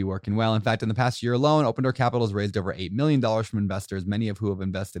seems to be working well. In fact, in the past year alone, Open Door Capital has raised over $8 million from investors, many of who have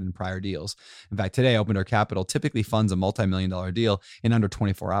invested in prior deals. In fact, today, Open Door Capital typically funds a multi-million-dollar deal in under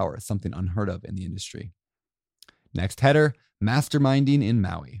 24 hours, something unheard of in the industry. Next header, masterminding in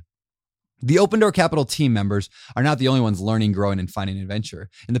Maui. The Open Door Capital team members are not the only ones learning, growing, and finding adventure.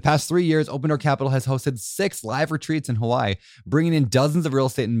 In the past 3 years, Open Door Capital has hosted 6 live retreats in Hawaii, bringing in dozens of real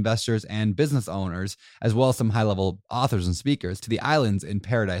estate investors and business owners, as well as some high-level authors and speakers, to the islands in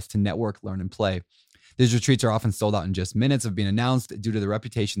paradise to network, learn, and play. These retreats are often sold out in just minutes of being announced due to the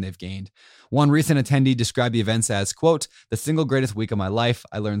reputation they've gained. One recent attendee described the events as, quote, the single greatest week of my life.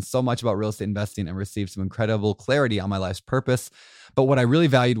 I learned so much about real estate investing and received some incredible clarity on my life's purpose. But what I really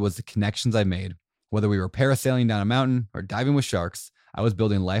valued was the connections I made. Whether we were parasailing down a mountain or diving with sharks, I was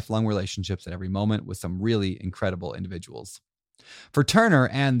building lifelong relationships at every moment with some really incredible individuals. For Turner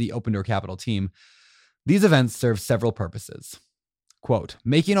and the Open Door Capital team, these events serve several purposes. Quote,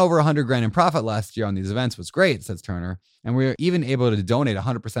 making over $100,000 in profit last year on these events was great, says Turner, and we were even able to donate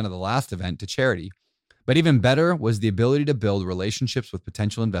 100% of the last event to charity. But even better was the ability to build relationships with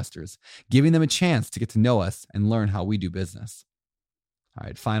potential investors, giving them a chance to get to know us and learn how we do business. All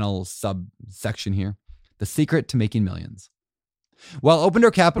right, final subsection here. The secret to making millions. While Open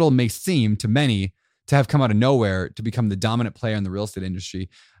Door Capital may seem to many to have come out of nowhere to become the dominant player in the real estate industry,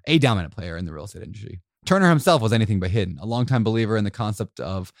 a dominant player in the real estate industry, Turner himself was anything but hidden. A longtime believer in the concept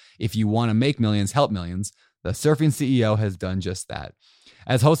of if you want to make millions, help millions, the surfing CEO has done just that.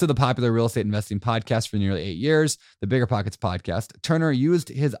 As host of the popular real estate investing podcast for nearly 8 years, the Bigger Pockets podcast, Turner used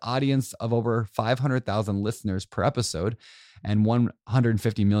his audience of over 500,000 listeners per episode and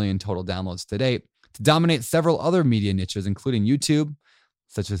 150 million total downloads to date to dominate several other media niches, including YouTube,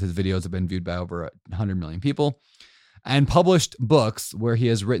 such as his videos have been viewed by over 100 million people, and published books where he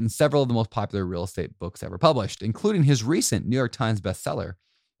has written several of the most popular real estate books ever published, including his recent New York Times bestseller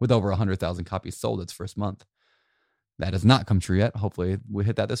with over 100,000 copies sold its first month. That has not come true yet. Hopefully we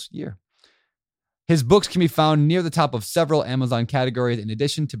hit that this year. His books can be found near the top of several Amazon categories, in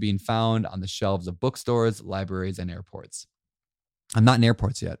addition to being found on the shelves of bookstores, libraries, and airports. I'm not in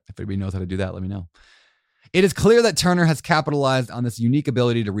airports yet. If anybody knows how to do that, let me know. It is clear that Turner has capitalized on this unique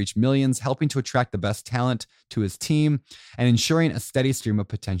ability to reach millions, helping to attract the best talent to his team and ensuring a steady stream of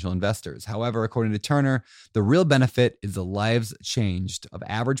potential investors. However, according to Turner, the real benefit is the lives changed of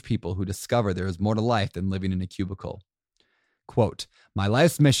average people who discover there is more to life than living in a cubicle. Quote, "My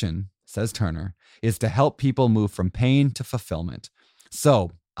life's mission," says Turner, "is to help people move from pain to fulfillment.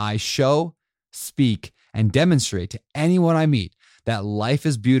 So I show, speak, and demonstrate to anyone I meet that life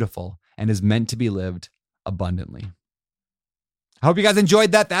is beautiful and is meant to be lived abundantly." I hope you guys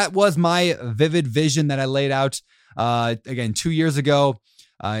enjoyed that. That was my vivid vision that I laid out again 2 years ago.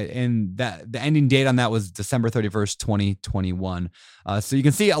 And that the ending date on that was December 31st, 2021. So you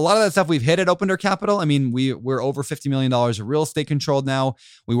can see a lot of that stuff we've hit at Open Door Capital. I mean, we're over $50 million of real estate controlled now.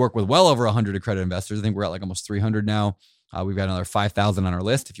 We work with well over 100 accredited investors. I think we're at like almost 300 now. We've got another 5,000 on our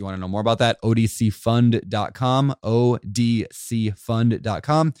list. If you want to know more about that, odcfund.com,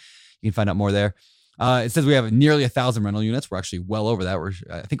 odcfund.com. You can find out more there. It says we have nearly 1,000 rental units. We're actually well over that.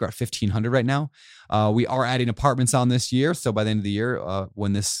 I think we're at 1,500 right now. We are adding apartments on this year. So by the end of the year,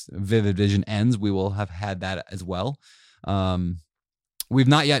 when this Vivid Vision ends, we will have had that as well. We've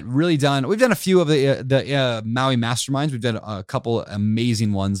not yet really done, we've done a few of the Maui masterminds. We've done a couple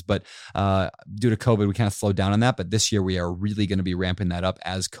amazing ones, but due to COVID, we kind of slowed down on that. But this year we are really going to be ramping that up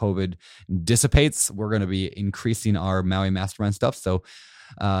as COVID dissipates. We're going to be increasing our Maui mastermind stuff. So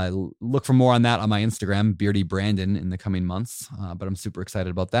look for more on that on my Instagram, Beardy Brandon, in the coming months. But I'm super excited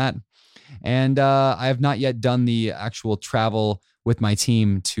about that. And I have not yet done the actual travel with my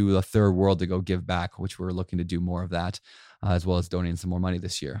team to the third world to go give back, which we're looking to do more of that, as well as donating some more money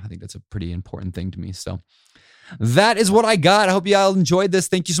this year. I think that's a pretty important thing to me. So that is what I got. I hope you all enjoyed this.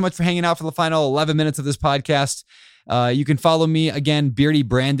 Thank you so much for hanging out for the final 11 minutes of this podcast. You can follow me again, Beardy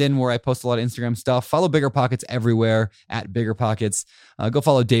Brandon, where I post a lot of Instagram stuff. Follow Bigger Pockets everywhere at Bigger Pockets. Go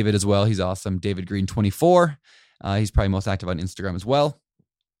follow David as well. He's awesome. David Green 24. He's probably most active on Instagram as well.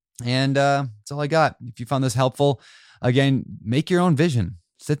 And that's all I got. If you found this helpful, again, make your own vision.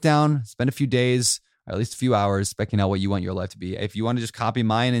 Sit down, spend a few days, or at least a few hours, specking out what you want your life to be. If you want to just copy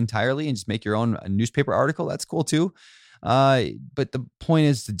mine entirely and just make your own newspaper article, that's cool too. But the point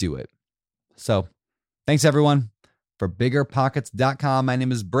is to do it. So thanks everyone. For biggerpockets.com, my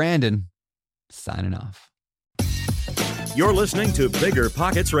name is Brandon, signing off. You're listening to Bigger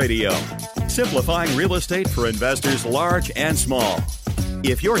Pockets Radio, simplifying real estate for investors large and small.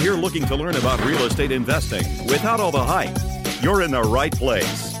 If you're here looking to learn about real estate investing without all the hype, you're in the right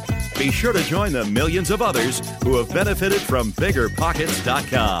place. Be sure to join the millions of others who have benefited from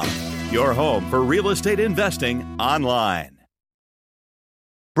biggerpockets.com, your home for real estate investing online.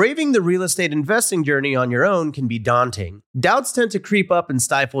 Braving the real estate investing journey on your own can be daunting. Doubts tend to creep up and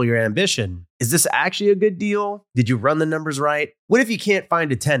stifle your ambition. Is this actually a good deal? Did you run the numbers right? What if you can't find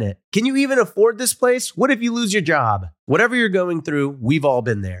a tenant? Can you even afford this place? What if you lose your job? Whatever you're going through, we've all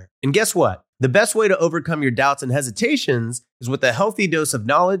been there. And guess what? The best way to overcome your doubts and hesitations is with a healthy dose of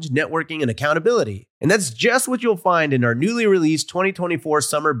knowledge, networking, and accountability. And that's just what you'll find in our newly released 2024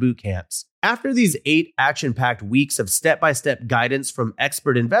 summer boot camps. After these 8 action-packed weeks of step-by-step guidance from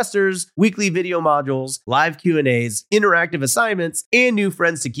expert investors, weekly video modules, live Q&As, interactive assignments, and new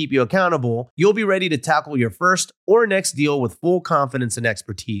friends to keep you accountable, you'll be ready to tackle your first or next deal with full confidence and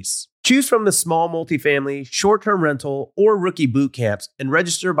expertise. Choose from the small multifamily, short-term rental, or rookie boot camps and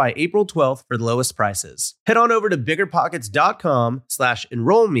register by April 12th for the lowest prices. Head on over to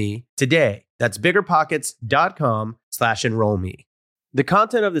biggerpockets.com/enrollme today. That's biggerpockets.com/enrollme. The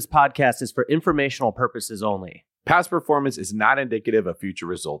content of this podcast is for informational purposes only. Past performance is not indicative of future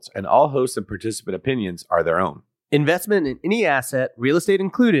results, and all host and participant opinions are their own. Investment in any asset, real estate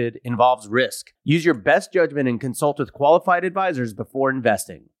included, involves risk. Use your best judgment and consult with qualified advisors before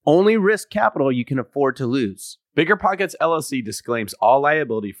investing. Only risk capital you can afford to lose. Bigger Pockets LLC disclaims all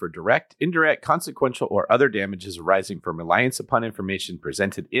liability for direct, indirect, consequential, or other damages arising from reliance upon information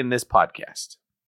presented in this podcast.